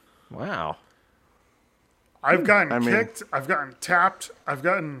 Goddamn. Wow. I've gotten kicked. I've gotten tapped. I've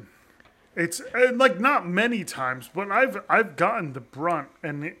gotten... It's like not many times, but I've gotten the brunt,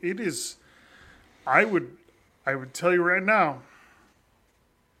 and it is. I would tell you right now,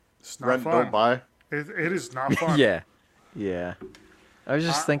 it's not Rent fun. Don't buy. It is not fun. Yeah. I was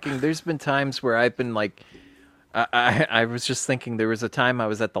just thinking. There's been times where I've been like, I was just thinking. There was a time I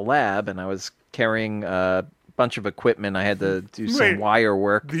was at the lab and I was carrying a bunch of equipment. I had to do some wire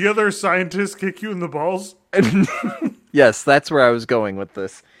work. The other scientists kick you in the balls. Yes, that's where I was going with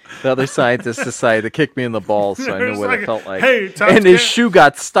this. The other scientist decided to kick me in the balls, so I knew what it felt like. Hey, and his shoe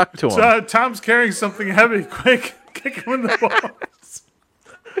got stuck to him. Tom's carrying something heavy. Quick, kick him in the balls.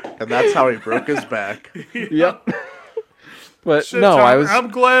 And that's how he broke his back. Yep. But Shit, no, Tom, I'm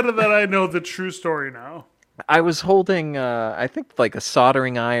glad that I know the true story now. I was holding, I think, like a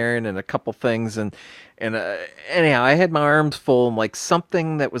soldering iron and a couple things, and anyhow, I had my arms full, and like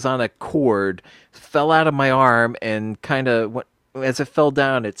something that was on a cord fell out of my arm, and kind of as it fell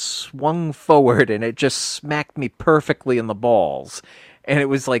down, it swung forward, and it just smacked me perfectly in the balls. And it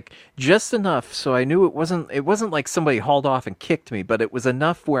was like just enough, so I knew it wasn't like somebody hauled off and kicked me, but it was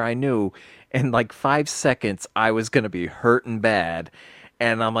enough where I knew in like 5 seconds I was gonna be hurting bad.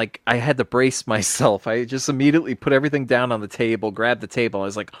 And I'm like, I had to brace myself. I just immediately put everything down on the table, grabbed the table. I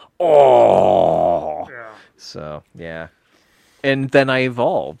was like, oh. Yeah. So, yeah. And then I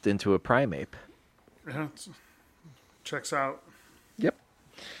evolved into a Primape. Yeah, checks out. Yep.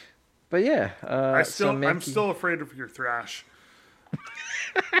 But yeah. I'm still afraid of your thrash.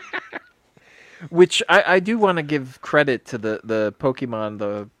 Which I do want to give credit to the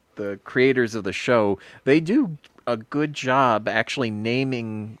Pokemon, the creators of the show. They do a good job actually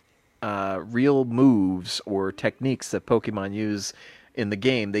naming real moves or techniques that Pokemon use in the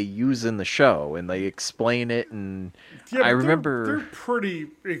game. They use in the show, and they explain it. And yeah, I remember they're pretty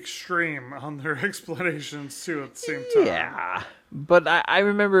extreme on their explanations too. At the same time, yeah. But I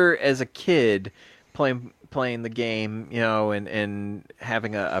remember as a kid playing the game, you know, and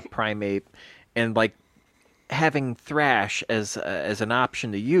having a Primeape, and like having Thrash as an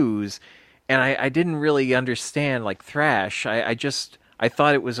option to use. And I didn't really understand like Thrash. I I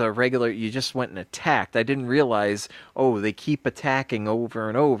thought it was a regular. You just went and attacked. I didn't realize. Oh, they keep attacking over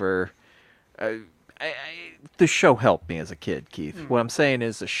and over. The show helped me as a kid, Keith. What I'm saying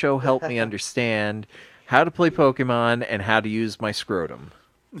is the show helped me understand how to play Pokemon and how to use my scrotum.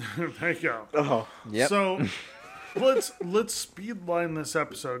 There you go. Oh, Yep. So let's speedline this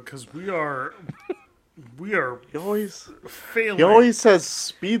episode because we are he always failing. he always says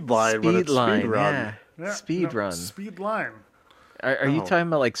speed line when it's line, speed run. yeah. Yeah, Speed run. Speed line. Are you talking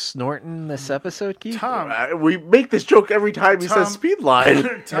about like snorting this episode, Keith? Tom, We make this joke every time he says speed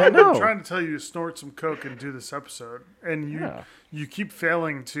line. Tom, know. I'm trying to tell you to snort some coke and do this episode, and you keep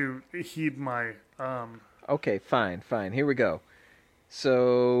failing to heed my. Okay, fine. Here we go.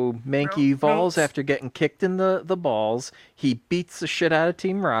 So Mankey No, evolves no. after getting kicked in the balls. He beats the shit out of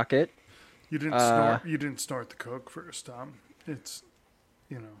Team Rocket. You didn't snort. You didn't snort the coke first, Tom. It's,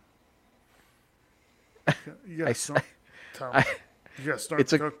 you know. You gotta snort, Tom. You gotta snort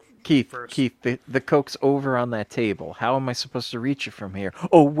It's the a coke Keith. first. Keith, the Coke's over on that table. How am I supposed to reach it from here?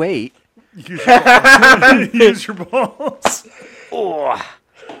 Oh wait. Use your balls. Use your balls. Oh.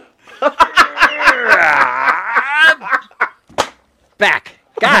 Back.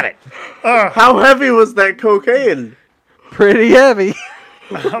 Got it. How heavy was that cocaine? Pretty heavy.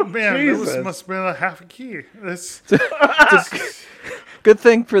 Oh man, Jesus. that must have been a half a key. This. Good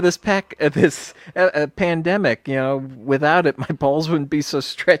thing for this pandemic. You know, without it, my balls wouldn't be so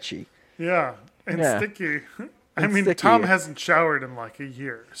stretchy. Yeah, and Yeah. sticky. I And mean, sticky. Tom hasn't showered in like a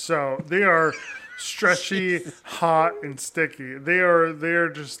year, so they are stretchy, hot, and sticky. They are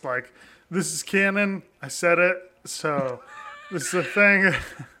just like, this is canon. I said it, so this is a thing.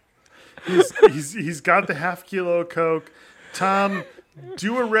 He's got the half kilo of coke. Tom,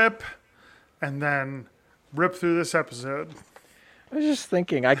 do a rip, and then rip through this episode. I was just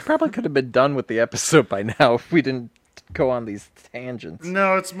thinking, I probably could have been done with the episode by now if we didn't go on these tangents.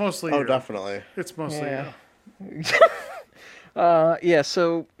 No, it's mostly Oh, you. definitely. It's mostly Yeah. you.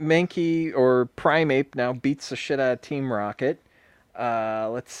 So Mankey or Primape now beats the shit out of Team Rocket.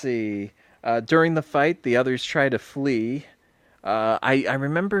 Let's see. During the fight, the others try to flee. I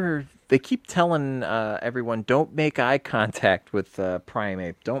remember they keep telling everyone, don't make eye contact with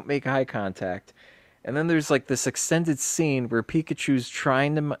Primape. Don't make eye contact. And then there's like this extended scene where Pikachu's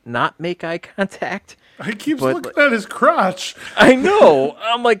trying to not make eye contact. He keeps But- looking at his crotch. I know.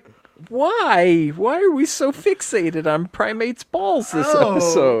 I'm like, why? Why are we so fixated on Primate's balls this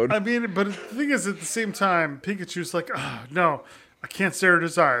episode? I mean, but the thing is, at the same time, Pikachu's like, oh, no, I can't stare at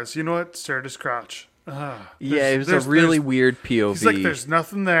his eyes. You know what? Stare at his crotch. Yeah, it was a really weird POV. He's like, there's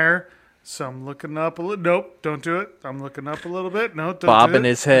nothing there. So I'm looking up a little. Nope, don't do it. I'm looking up a little bit. No, don't do it. bobbing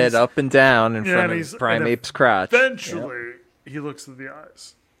his head up and down in front and of he's- Primape's crotch. Eventually, he looks at the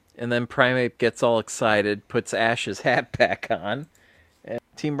eyes. And then Primape gets all excited, puts Ash's hat back on, and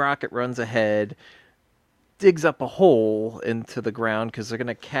Team Rocket runs ahead, digs up a hole into the ground because they're going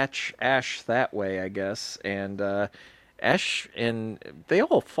to catch Ash that way, I guess. And Ash and they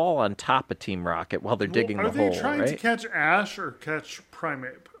all fall on top of Team Rocket while they're digging Are the they hole, trying to right? catch Ash or catch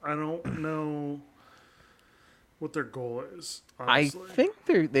Primape? I don't know what their goal is. I Honestly. think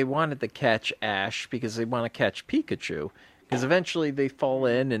they wanted to catch Ash because they want to catch Pikachu. Because eventually they fall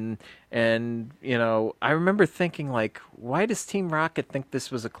in, and you know, I remember thinking like, why does Team Rocket think this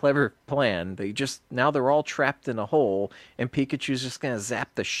was a clever plan? Now they're all trapped in a hole, and Pikachu's just gonna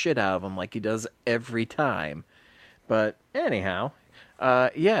zap the shit out of them like he does every time. But anyhow,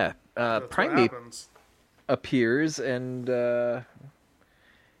 That's what Primeape happens. appears, and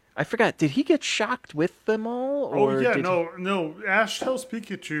I forgot. Did he get shocked with them all? Oh Or yeah, did no. Ash tells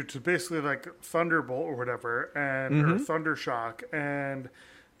Pikachu to basically like Thunderbolt or whatever, and or Thunder Shock, and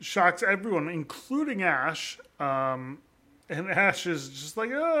shocks everyone, including Ash. And Ash is just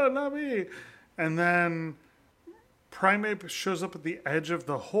like, oh, not me. And then Primeape shows up at the edge of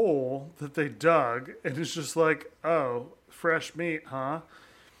the hole that they dug, and is just like, oh, fresh meat, huh?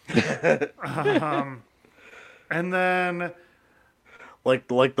 And then. Like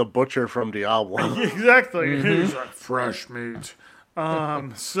the butcher from Diablo. Exactly. He's like fresh meat.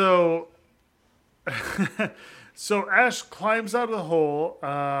 So Ash climbs out of the hole,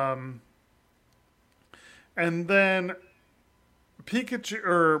 and then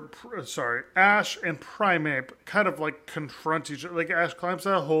Ash and Primeape kind of like confront each other. Like Ash climbs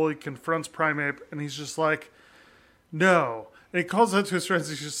out of the hole, he confronts Primeape, and he's just like, no. And he calls out to his friends,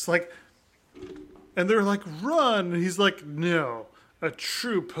 he's just like, and they're like, run. And he's like, no. A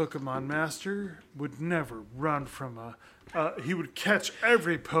true Pokemon master would never run from he would catch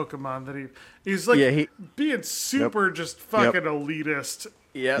every Pokemon that he's like Yeah, being super just fucking elitist.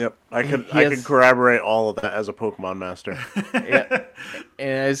 Yep. I could corroborate all of that as a Pokemon master. Yeah.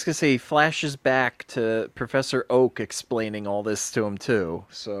 And I was gonna say, he flashes back to Professor Oak explaining all this to him too.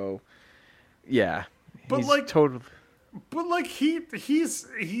 So, yeah, But he's like, totally. but like he's.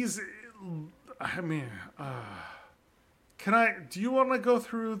 I mean, can I? Do you want to go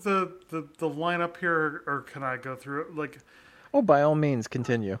through the lineup here, or can I go through it? Like, Oh, by all means,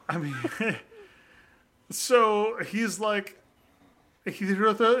 continue. I mean, so he's like, he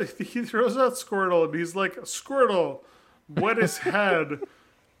throws out Squirtle, and he's like, Squirtle, wet his head.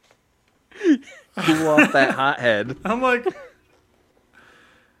 Cool off that hot head. I'm like,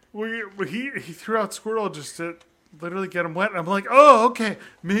 he threw out Squirtle just to literally get him wet. And I'm like, oh, okay,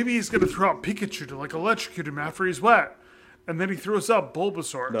 maybe he's gonna throw out Pikachu to like electrocute him after he's wet. And then he throws out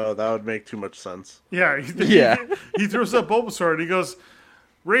Bulbasaur. No, that would make too much sense. Yeah, he throws out Bulbasaur and he goes,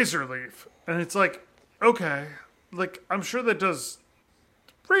 Razor Leaf. And it's like, okay, like, I'm sure that does...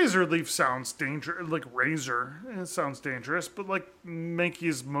 Razor Leaf sounds dangerous, like Razor. It sounds dangerous, but like,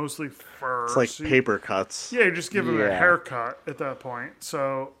 Mankey's mostly fur. It's like so paper cuts. Yeah, you just give him a haircut at that point.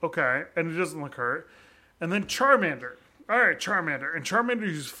 So, okay, and it doesn't look hurt. And then Charmander. All right, Charmander. And Charmander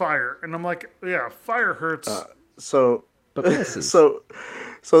uses fire. And I'm like, yeah, fire hurts. But misses. So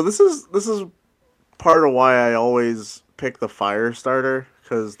this is part of why I always pick the fire starter,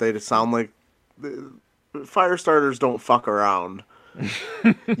 because they just sound like fire starters don't fuck around.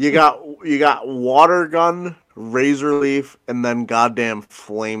 you got water gun, razor leaf, and then goddamn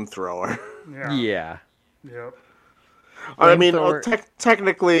flamethrower. Yeah. Yep. I mean,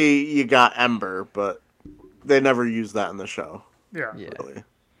 technically you got ember, but they never use that in the show. Yeah. Really.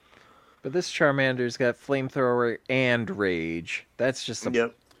 But this Charmander's got flamethrower and rage. That's just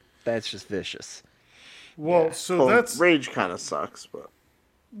that's just vicious. Well, that's rage kind of sucks, but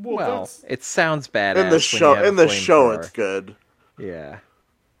well, it sounds badass in the show. In the show, it's good. Yeah.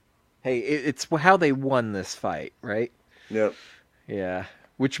 Hey, it's how they won this fight, right? Yep. Yeah.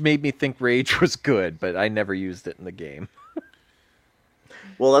 Which made me think rage was good, but I never used it in the game.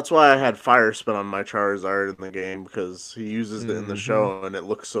 Well, that's why I had Fire Spin on my Charizard in the game, because he uses it in the show and it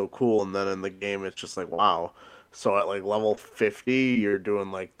looks so cool, and then in the game it's just like, wow. So at like level 50, you're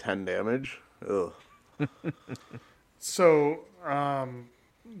doing like 10 damage? Ugh. So,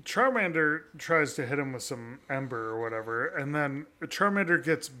 Charmander tries to hit him with some Ember or whatever, and then Charmander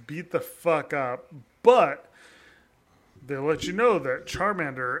gets beat the fuck up, but they let you know that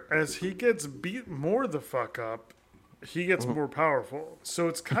Charmander, as he gets beat more the fuck up, he gets more powerful. So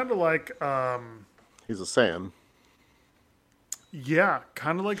it's kind of like... He's a Saiyan. Yeah,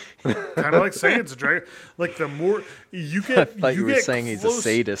 kind of like Saiyan's a dragon. Like, the more you get... I thought you were saying he's a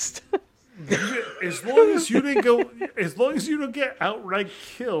sadist. As long as you don't get outright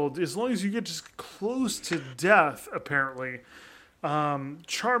killed, as long as you get just close to death, apparently,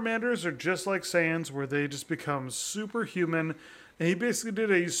 Charmanders are just like Saiyans, where they just become superhuman. And he basically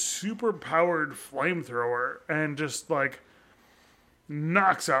did a super powered flamethrower and just like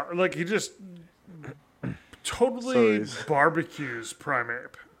knocks out, like he just totally barbecues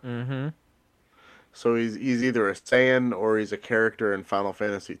Primape. Mm-hmm. So he's either a Saiyan or he's a character in Final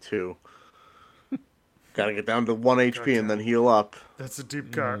Fantasy 2. Gotta get down to 1 HP and then heal up. That's a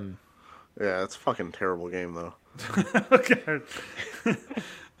deep cut. Yeah, it's a fucking terrible game, though. Okay.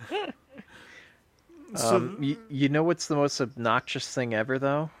 So, you know what's the most obnoxious thing ever,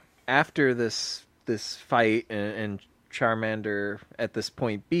 though? After this fight, and Charmander at this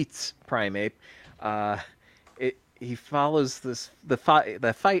point beats Primeape, he follows this. The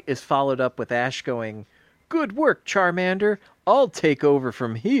fight is followed up with Ash going, "Good work, Charmander. I'll take over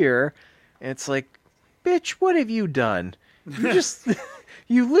from here." And it's like, bitch, what have you done? You just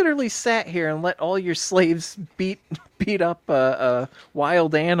you literally sat here and let all your slaves beat up a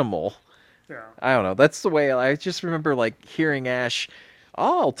wild animal. Yeah. I don't know. That's the way I just remember, like, hearing Ash.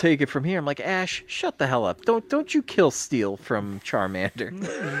 I'll take it from here. I'm like, Ash, shut the hell up! Don't you kill Steel from Charmander?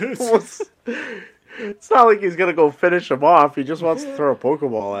 It's not like he's gonna go finish him off. He just wants to throw a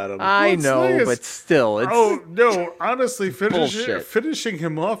Pokeball at him. I know, but still, it's no! Honestly, finishing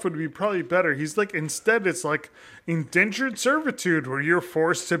him off would be probably better. He's like, instead, it's like indentured servitude, where you're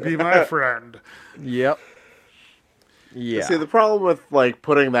forced to be my friend. Yep. Yeah. See, the problem with like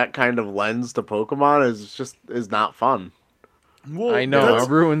putting that kind of lens to Pokemon is not fun. Well, I know, it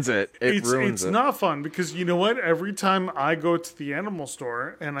ruins it. It's not fun, because you know what? Every time I go to the animal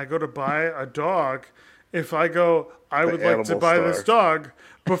store and I go to buy a dog, if I go, I would like to buy this dog,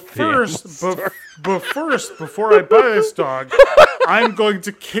 but first, before I buy this dog, I'm going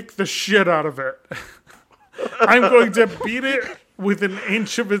to kick the shit out of it. I'm going to beat it with an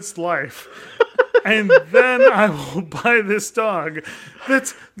inch of its life. and then I will buy this dog.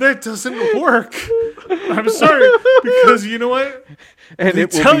 That doesn't work. I'm sorry, because you know what? And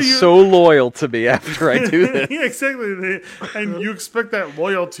it will be so loyal to me after I do this. Yeah, exactly. And you expect that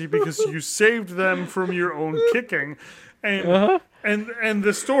loyalty because you saved them from your own kicking. And and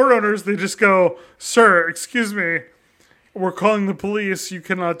the store owners, they just go, "Sir, excuse me, we're calling the police. You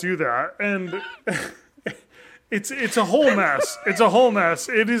cannot do that." And it's a whole mess. It's a whole mess.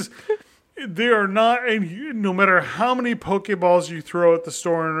 It is. They are not, and no matter how many Pokeballs you throw at the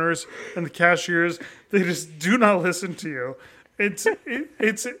store owners and the cashiers, they just do not listen to you. It's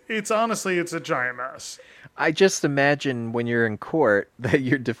honestly, it's a giant mess. I just imagine when you're in court that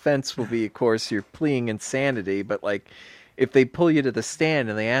your defense will be, of course, you're pleading insanity, but like if they pull you to the stand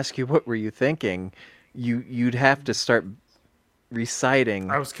and they ask you what were you thinking, you'd have to start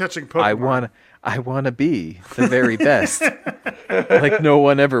reciting. I was catching Pokemon. I want to be the very best, like no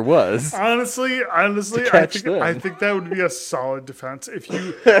one ever was. Honestly, I think that would be a solid defense if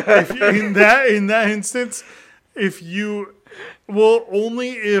you in that instance,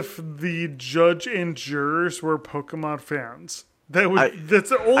 only if the judge and jurors were Pokemon fans. That's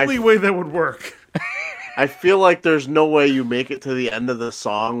the only way that would work. I feel like there's no way you make it to the end of the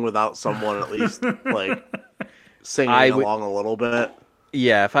song without someone at least like singing along a little bit.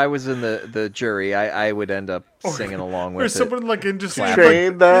 Yeah, if I was in the jury, I would end up singing along with it. Or someone like in just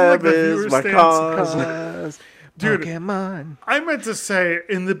train them is my cause. Dude, Pokemon. I meant to say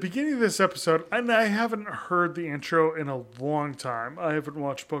in the beginning of this episode, and I haven't heard the intro in a long time. I haven't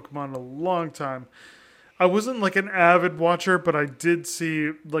watched Pokemon in a long time. I wasn't like an avid watcher, but I did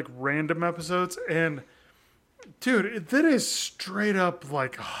see like random episodes, and dude, that is straight up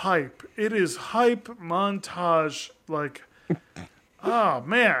like hype. It is hype montage, like. Oh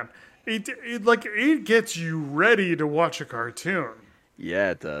man, it gets you ready to watch a cartoon.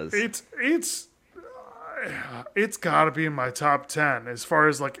 Yeah, it does. It's got to be in my top 10 as far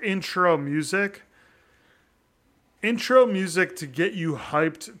as like intro music. Intro music to get you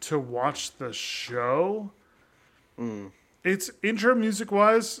hyped to watch the show. It's intro music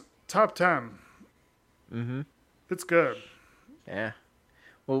wise top 10. Mm-hmm. It's good. Yeah.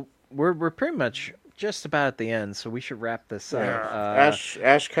 Well, we're pretty much just about at the end, so we should wrap this up.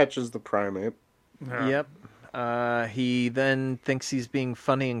 Ash catches the Primape. Yeah. Yep. He then thinks he's being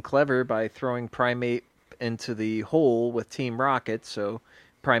funny and clever by throwing Primape into the hole with Team Rocket, so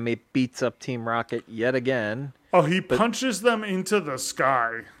Primape beats up Team Rocket yet again. Oh, he punches them into the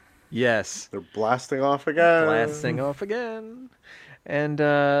sky. Yes. They're blasting off again. And,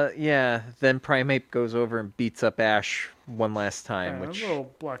 then Primape goes over and beats up Ash one last time. Yeah, which a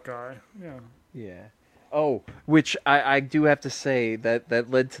little black guy. Yeah. Yeah. Oh, which I do have to say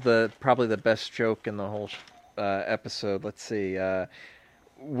that led to probably the best joke in the whole episode. Let's see.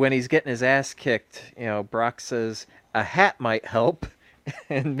 When he's getting his ass kicked, Brock says, a hat might help.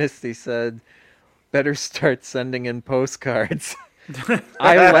 And Misty said, better start sending in postcards.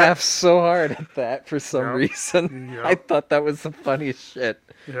 I laughed so hard at that for some reason. Yep. I thought that was the funniest shit.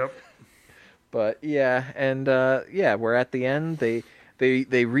 Yep. But yeah, and we're at the end. They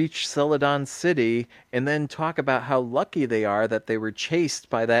reach Celadon City and then talk about how lucky they are that they were chased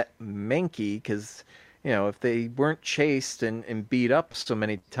by that Mankey, because, if they weren't chased and beat up so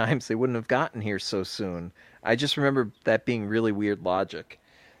many times, they wouldn't have gotten here so soon. I just remember that being really weird logic.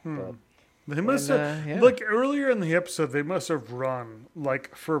 But, they must have, like earlier in the episode, they must have run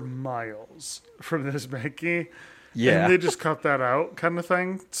like for miles from this Mankey. Yeah. And they just cut that out kind of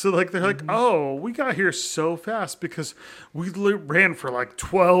thing. So like they're like, oh, we got here so fast because we ran for like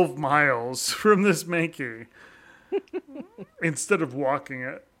 12 miles from this Mankey instead of walking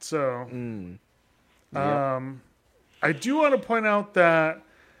it. So I do want to point out that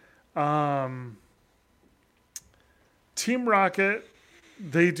Team Rocket,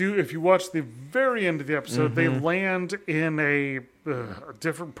 they do, if you watch the very end of the episode, they land in a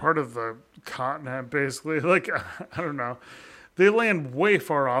different part of the continent, basically. Like, I don't know. They land way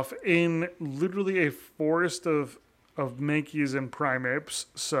far off in literally a forest of Mankeys and Primapes.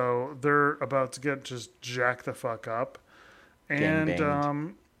 So they're about to get just jacked the fuck up. And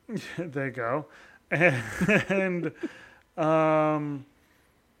there you go. And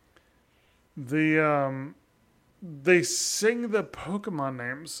they sing the Pokemon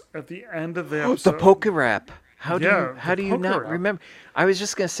names at the end of the episode. The Pokerap. How do you not remember? I was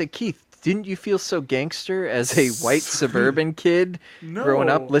just gonna say, Keith, didn't you feel so gangster as a white suburban kid growing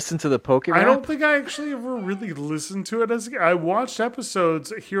up? Listen to the Pokerap. I don't think I actually ever really listened to it as a kid. I watched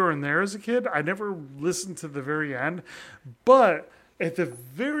episodes here and there as a kid. I never listened to the very end, but at the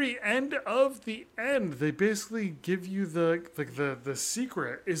very end of the end, they basically give you the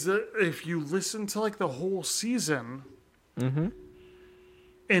secret is that if you listen to like the whole season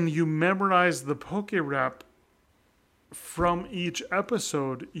and you memorize the Poke Rap from each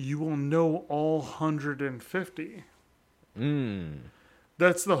episode, you will know all 150.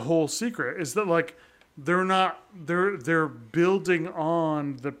 That's the whole secret. Is that like they're building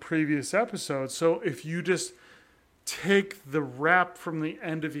on the previous episode. So if you just take the rap from the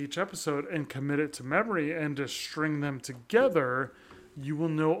end of each episode and commit it to memory and just string them together, you will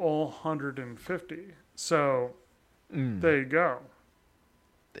know all 150. So there you go.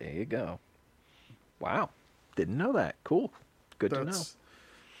 There you go. Wow. Didn't know that. Cool. Good to know.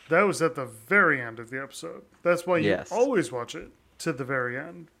 That was at the very end of the episode. That's why you always watch it to the very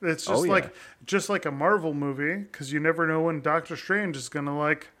end. It's just like a Marvel movie, because you never know when Doctor Strange is going to,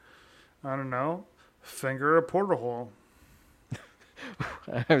 like, I don't know, finger a portal hole.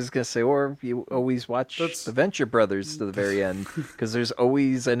 I was going to say, or you always watch the Venture Brothers to the very end, because there's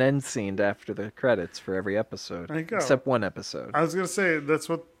always an end scene after the credits for every episode. There you go. Except one episode. I was going to say, that's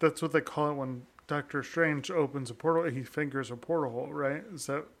what they call it when Doctor Strange opens a portal. He fingers a portal hole, right?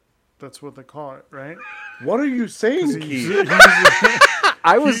 That's what they call it, right? What are you saying, Keith?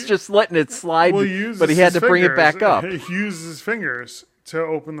 I was just letting it slide, but he had to bring it back up. He uses his fingers to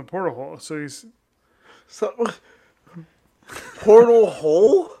open the portal hole. Portal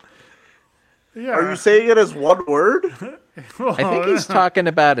hole? Yeah. Are you saying it as one word? Well, I think he's talking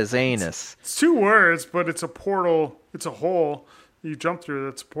about his anus. It's two words, but it's a portal. It's a hole you jump through.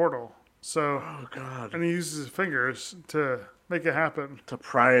 That's a portal. So, oh God! And he uses his fingers to make it happen. To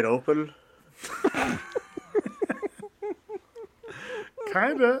pry it open.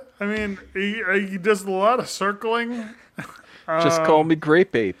 Kinda. I mean, he does a lot of circling. Just call me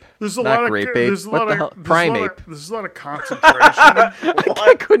Grape Ape. There's a Not lot Grape of Ape. there's a What lot the of hell? Primape. There's a lot of concentration.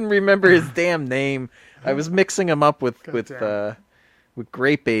 I couldn't remember his damn name. I was mixing him up with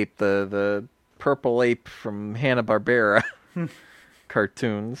Grape Ape, the purple ape from Hanna-Barbera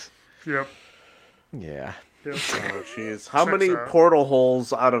cartoons. Yep. Yeah. Yep. Oh, jeez. How many portal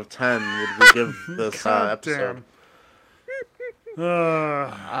holes out of 10 would we give this episode?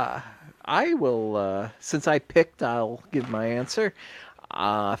 I will, since I picked, I'll give my answer.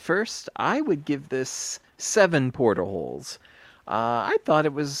 First, I would give this 7 portal holes. I thought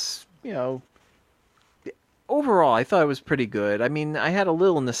it was, overall, I thought it was pretty good. I mean, I had a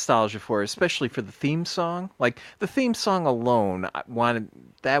little nostalgia for it, especially for the theme song. Like, the theme song alone,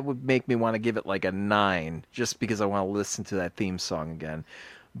 that would make me want to give it like a 9, just because I want to listen to that theme song again.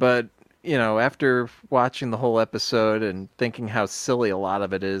 But, after watching the whole episode and thinking how silly a lot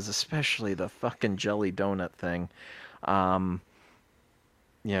of it is, especially the fucking jelly donut thing, I don't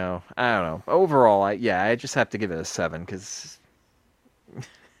know. Overall, I just have to give it a 7, because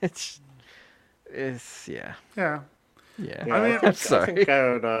it's yeah. Yeah. Yeah. I mean, I'm sorry.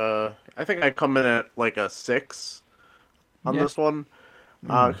 I think I'd come in at like a 6 on this one,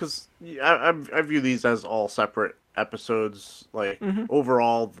 because I view these as all separate episodes. Like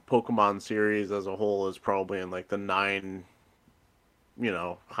overall, the Pokemon series as a whole is probably in like the 9,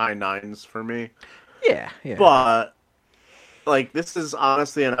 high 9s for me. Yeah. But like, this is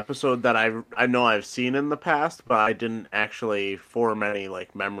honestly an episode that I know I've seen in the past, but I didn't actually form any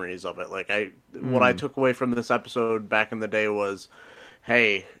like memories of it. Like, what I took away from this episode back in the day was,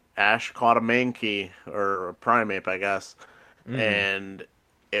 hey, Ash caught a Mankey, or a Primape, I guess, and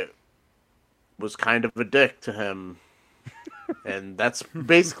it was kind of a dick to him. And that's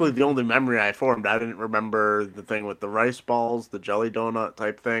basically the only memory I formed. I didn't remember the thing with the rice balls, the jelly donut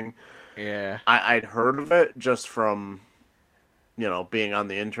type thing. Yeah. I'd heard of it just from, being on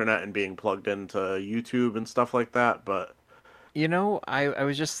the internet and being plugged into YouTube and stuff like that, but... I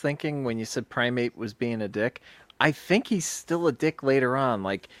was just thinking when you said Primape was being a dick, I think he's still a dick later on.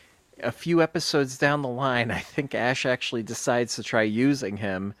 Like, a few episodes down the line, I think Ash actually decides to try using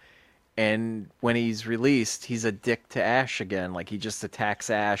him, and when he's released, he's a dick to Ash again. Like, he just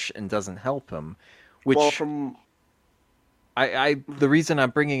attacks Ash and doesn't help him. Which... Well, the reason I'm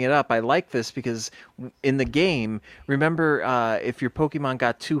bringing it up, I like this because in the game, remember if your Pokemon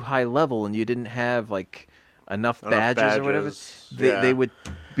got too high level and you didn't have like enough badges or whatever, they would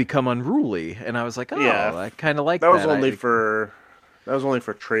become unruly. And I was like, I kind of like that. That was only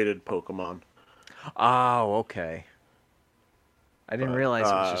for traded Pokemon. Oh, okay. I didn't realize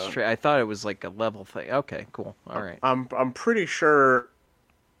it was just I thought it was like a level thing. Okay, cool. All right. I'm pretty sure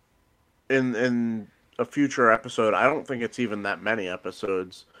in a future episode, I don't think it's even that many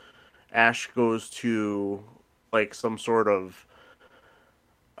episodes, Ash goes to like some sort of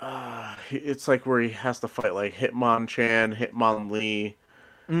it's like where he has to fight like Hitmonchan, Hitmonlee,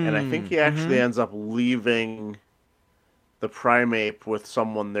 and I think he actually Mm-hmm. ends up leaving the Primeape with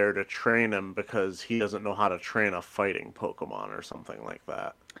someone there to train him because he doesn't know how to train a fighting Pokemon or something like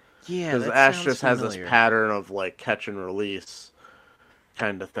that. Yeah, Because that Ash sounds just has this familiar. pattern of like catch and release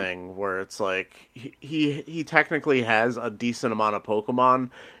kind of thing where it's like he technically has a decent amount of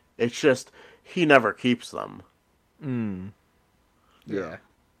Pokemon. It's just he never keeps them. Mm. Yeah. Yeah.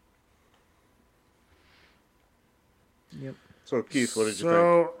 Yep. So Keith, what did you think?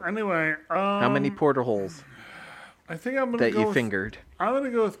 So anyway, How many portal holes I think I'm gonna that go you with fingered? I'm gonna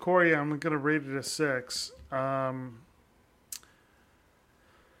go with Corey. I'm gonna rate it a 6.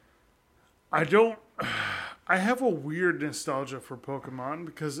 I don't. I have a weird nostalgia for Pokemon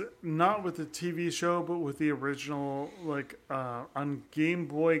because not with the TV show, but with the original, like on Game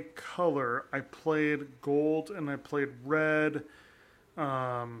Boy Color, I played Gold and I played Red.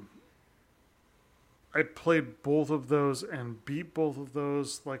 I played both of those and beat both of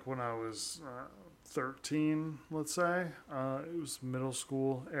those, like when I was 13, let's say. It was middle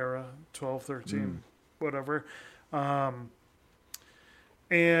school era, 12, 13, whatever.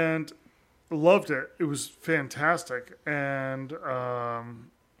 And loved it. It was fantastic. And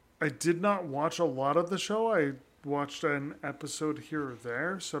I did not watch a lot of the show. I watched an episode here or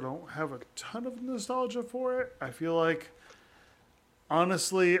there, so I don't have a ton of nostalgia for it. I feel like,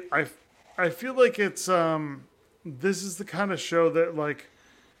 honestly, I feel like it's this is the kind of show that like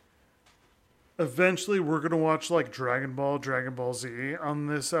eventually we're gonna watch like Dragon Ball, Dragon Ball Z on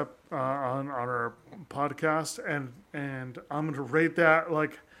this on our podcast, and I'm gonna rate that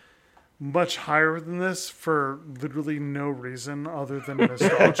like much higher than this for literally no reason other than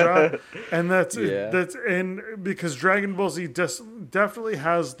nostalgia. And Yeah. that's and because Dragon Ball Z definitely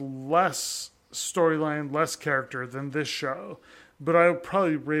has less storyline, less character than this show, but I would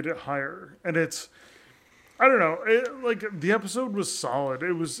probably rate it higher. And it's I don't know, like the episode was solid.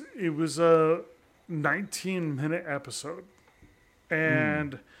 It was a 19-minute episode,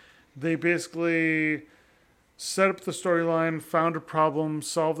 and they basically set up the storyline, found a problem,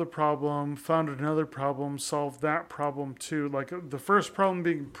 solved the problem, found another problem, solved that problem too. Like the first problem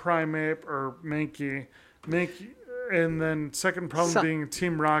being Primeape or Mankey, and then second problem So- being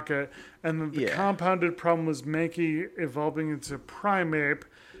Team Rocket, and then the Yeah. compounded problem was Mankey evolving into Primeape,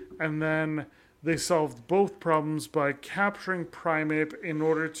 and then they solved both problems by capturing Primeape in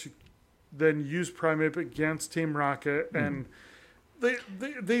order to then use Primeape against Team Rocket and.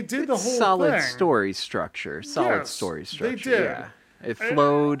 They did the whole Solid thing. story structure. Solid Yes, story they structure. did. Yeah. It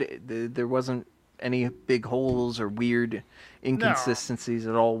flowed. There wasn't any big holes or weird inconsistencies.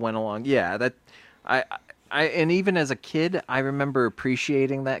 It all went along. Yeah, that and even as a kid, I remember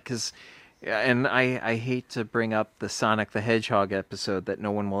appreciating that because, and I hate to bring up the Sonic the Hedgehog episode that no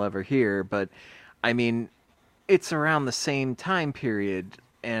one will ever hear, but I mean, it's around the same time period,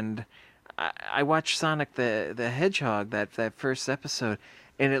 and I watched Sonic the Hedgehog that first episode,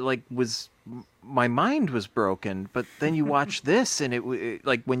 and it like was my mind was broken. But then you watch this, and it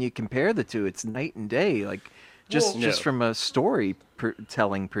like when you compare the two, it's night and day. Like just Well, just from a story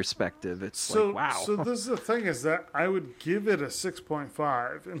telling perspective, it's So, like wow. so this is the thing is that I would give it a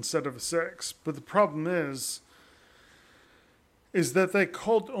 6.5 instead of a 6. But the problem is that they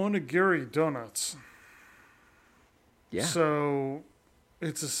called onigiri donuts. Yeah. So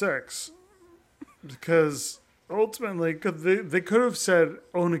it's a 6 because ultimately they could have said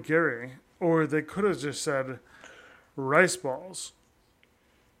onigiri or they could have just said rice balls.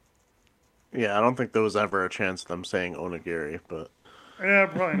 Yeah, I don't think there was ever a chance of them saying onigiri, but Yeah,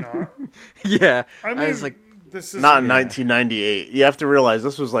 probably not. Yeah. I mean, was like, this is not in 1998. You have to realize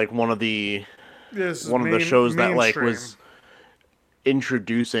this was like one of the shows that like mainstream. was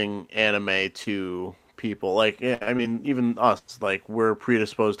introducing anime to people. Like, yeah, I mean, even us, like we're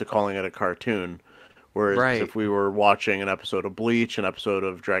predisposed to calling it a cartoon. Whereas Right. if we were watching an episode of Bleach, an episode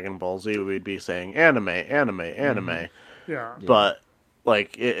of Dragon Ball Z, we'd be saying anime, anime, anime. Yeah. But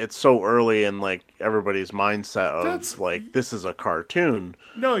like it's so early in like everybody's mindset of That's- like this is a cartoon.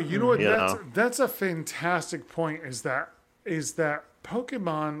 No, you know what? You That's know? that's a fantastic point. Is that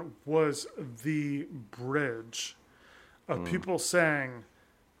Pokemon was the bridge of people saying,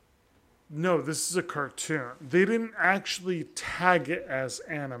 "No, this is a cartoon." They didn't actually tag it as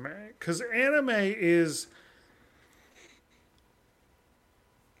anime because anime is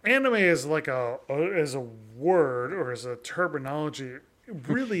like as a word or as a terminology. It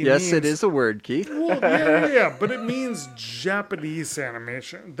really yes, means, it is a word, Keith. well, yeah, but it means Japanese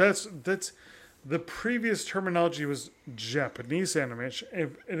animation. That's the previous terminology was Japanese animation.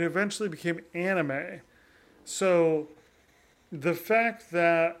 It eventually became anime. So the fact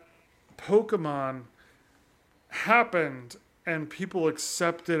that Pokemon happened and people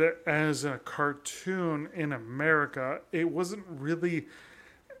accepted it as a cartoon in America, it wasn't really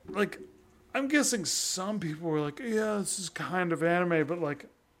like, I'm guessing some people were like, yeah, this is kind of anime, but like,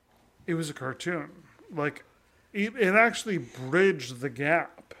 it was a cartoon. Like, it actually bridged the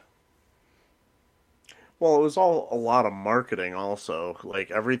gap. Well, it was all a lot of marketing also.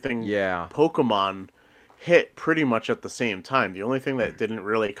 Like everything Yeah. Pokemon hit pretty much at the same time. The only thing that didn't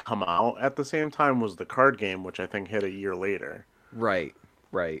really come out at the same time was the card game, which I think hit a year later. Right.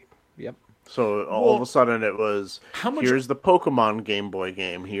 Yep. So all of a sudden it was, here's the Pokemon Game Boy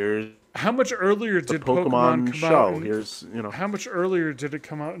game. Here's how much earlier the did Pokemon come show. out? Here's, How much earlier did it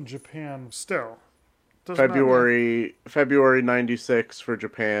come out in Japan? Still, doesn't matter. February 96 for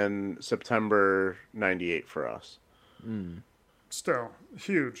Japan, September 98 for us. Still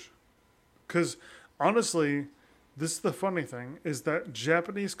huge. Because honestly, this is the funny thing, is that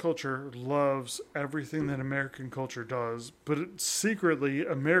Japanese culture loves everything that American culture does, but secretly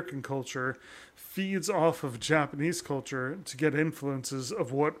American culture feeds off of Japanese culture to get influences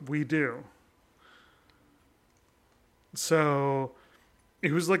of what we do. So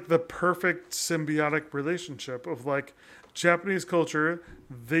it was like the perfect symbiotic relationship of like Japanese culture,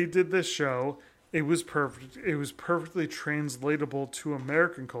 they did this show, it was perfect. It was perfectly translatable to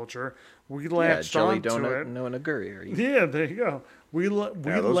American culture. We latched onto it. No naguri. Yeah, there you go. We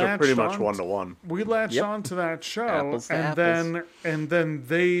those are pretty much 1-to-1. We latched onto that show, Apples to and then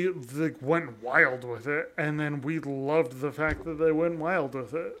they went wild with it, and then we loved the fact that they went wild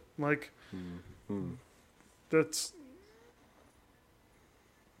with it. Like, that's.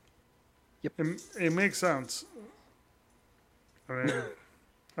 Yep. It makes sense. I mean,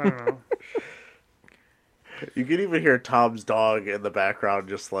 I don't know. You can even hear Tom's dog in the background,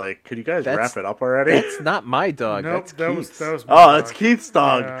 just like, could you guys wrap it up already? That's not my dog. Nope, that's Keith's. that was my dog. It's Keith's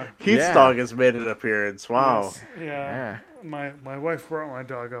dog. Yeah. Keith's dog has made an appearance. Wow. Yes. Yeah. My wife brought my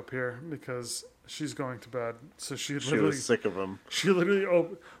dog up here because she's going to bed. So she was sick of him. She literally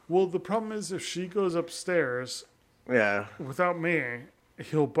well, the problem is if she goes upstairs without me,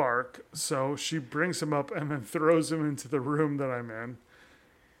 he'll bark. So she brings him up and then throws him into the room that I'm in.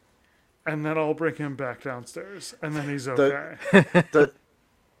 And then I'll bring him back downstairs, and then he's okay.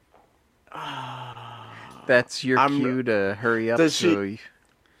 That's your cue to hurry up.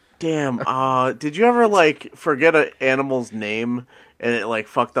 Damn. Did you ever like forget an animal's name and it like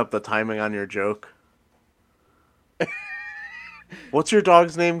fucked up the timing on your joke? What's your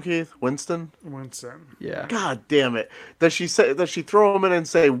dog's name, Keith? Winston? Winston. Yeah. God damn it. Does she throw him in and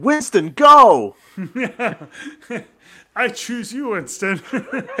say, Winston, go? I choose you, Winston.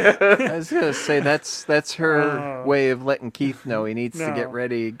 I was gonna say that's her way of letting Keith know he needs to get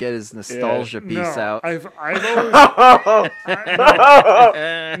ready, get his nostalgia piece out. I've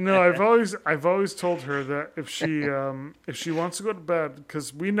always told her that if she wants to go to bed,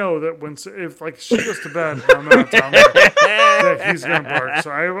 because we know that when if like she goes to bed, I'm out down there, that he's gonna bark.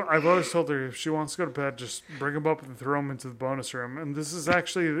 So I've always told her if she wants to go to bed, just bring him up and throw him into the bonus room. And this is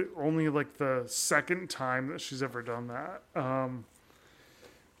actually only like the second time that she's ever done that.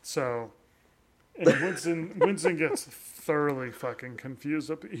 So, and Winston gets thoroughly fucking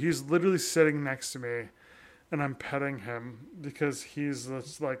confused. He's literally sitting next to me, and I'm petting him because he's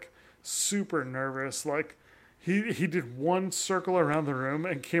just like super nervous. Like he did one circle around the room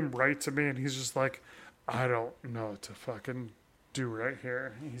and came right to me, and he's just like, I don't know what to fucking do right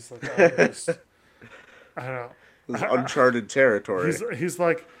here. He's like, I don't. This is uncharted territory. He's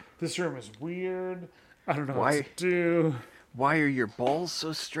like, this room is weird. I don't know what to do. Why are your balls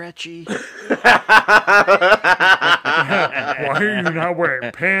so stretchy? Why are you not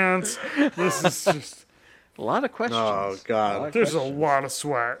wearing pants? This is just a lot of questions. Oh God, there's a lot of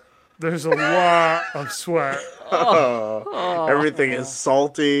sweat. There's a lot of sweat. Everything is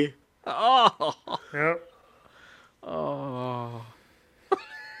salty. Yep.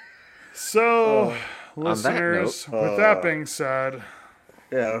 So, listeners, with that being said,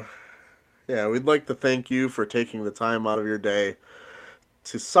 yeah, we'd like to thank you for taking the time out of your day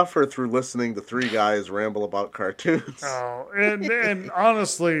to suffer through listening to three guys ramble about cartoons. Oh, and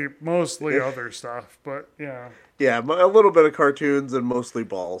honestly, mostly other stuff, but yeah. Yeah, a little bit of cartoons and mostly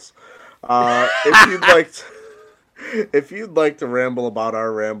balls. If you'd like to ramble about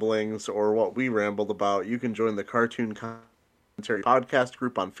our ramblings or what we rambled about, you can join the Cartoon Commentary Podcast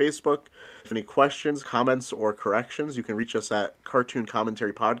group on Facebook. If any questions, comments, or corrections, you can reach us at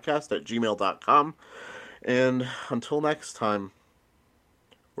cartooncommentarypodcast@gmail.com. And until next time,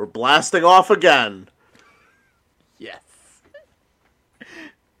 we're blasting off again. Yes.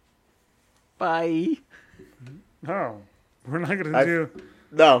 Bye. No, we're not going to do...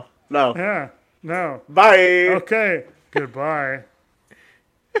 No. No. Yeah. No. Bye. Okay. Goodbye.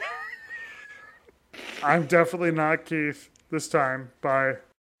 I'm definitely not Keith this time. Bye.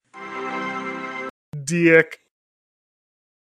 Dick.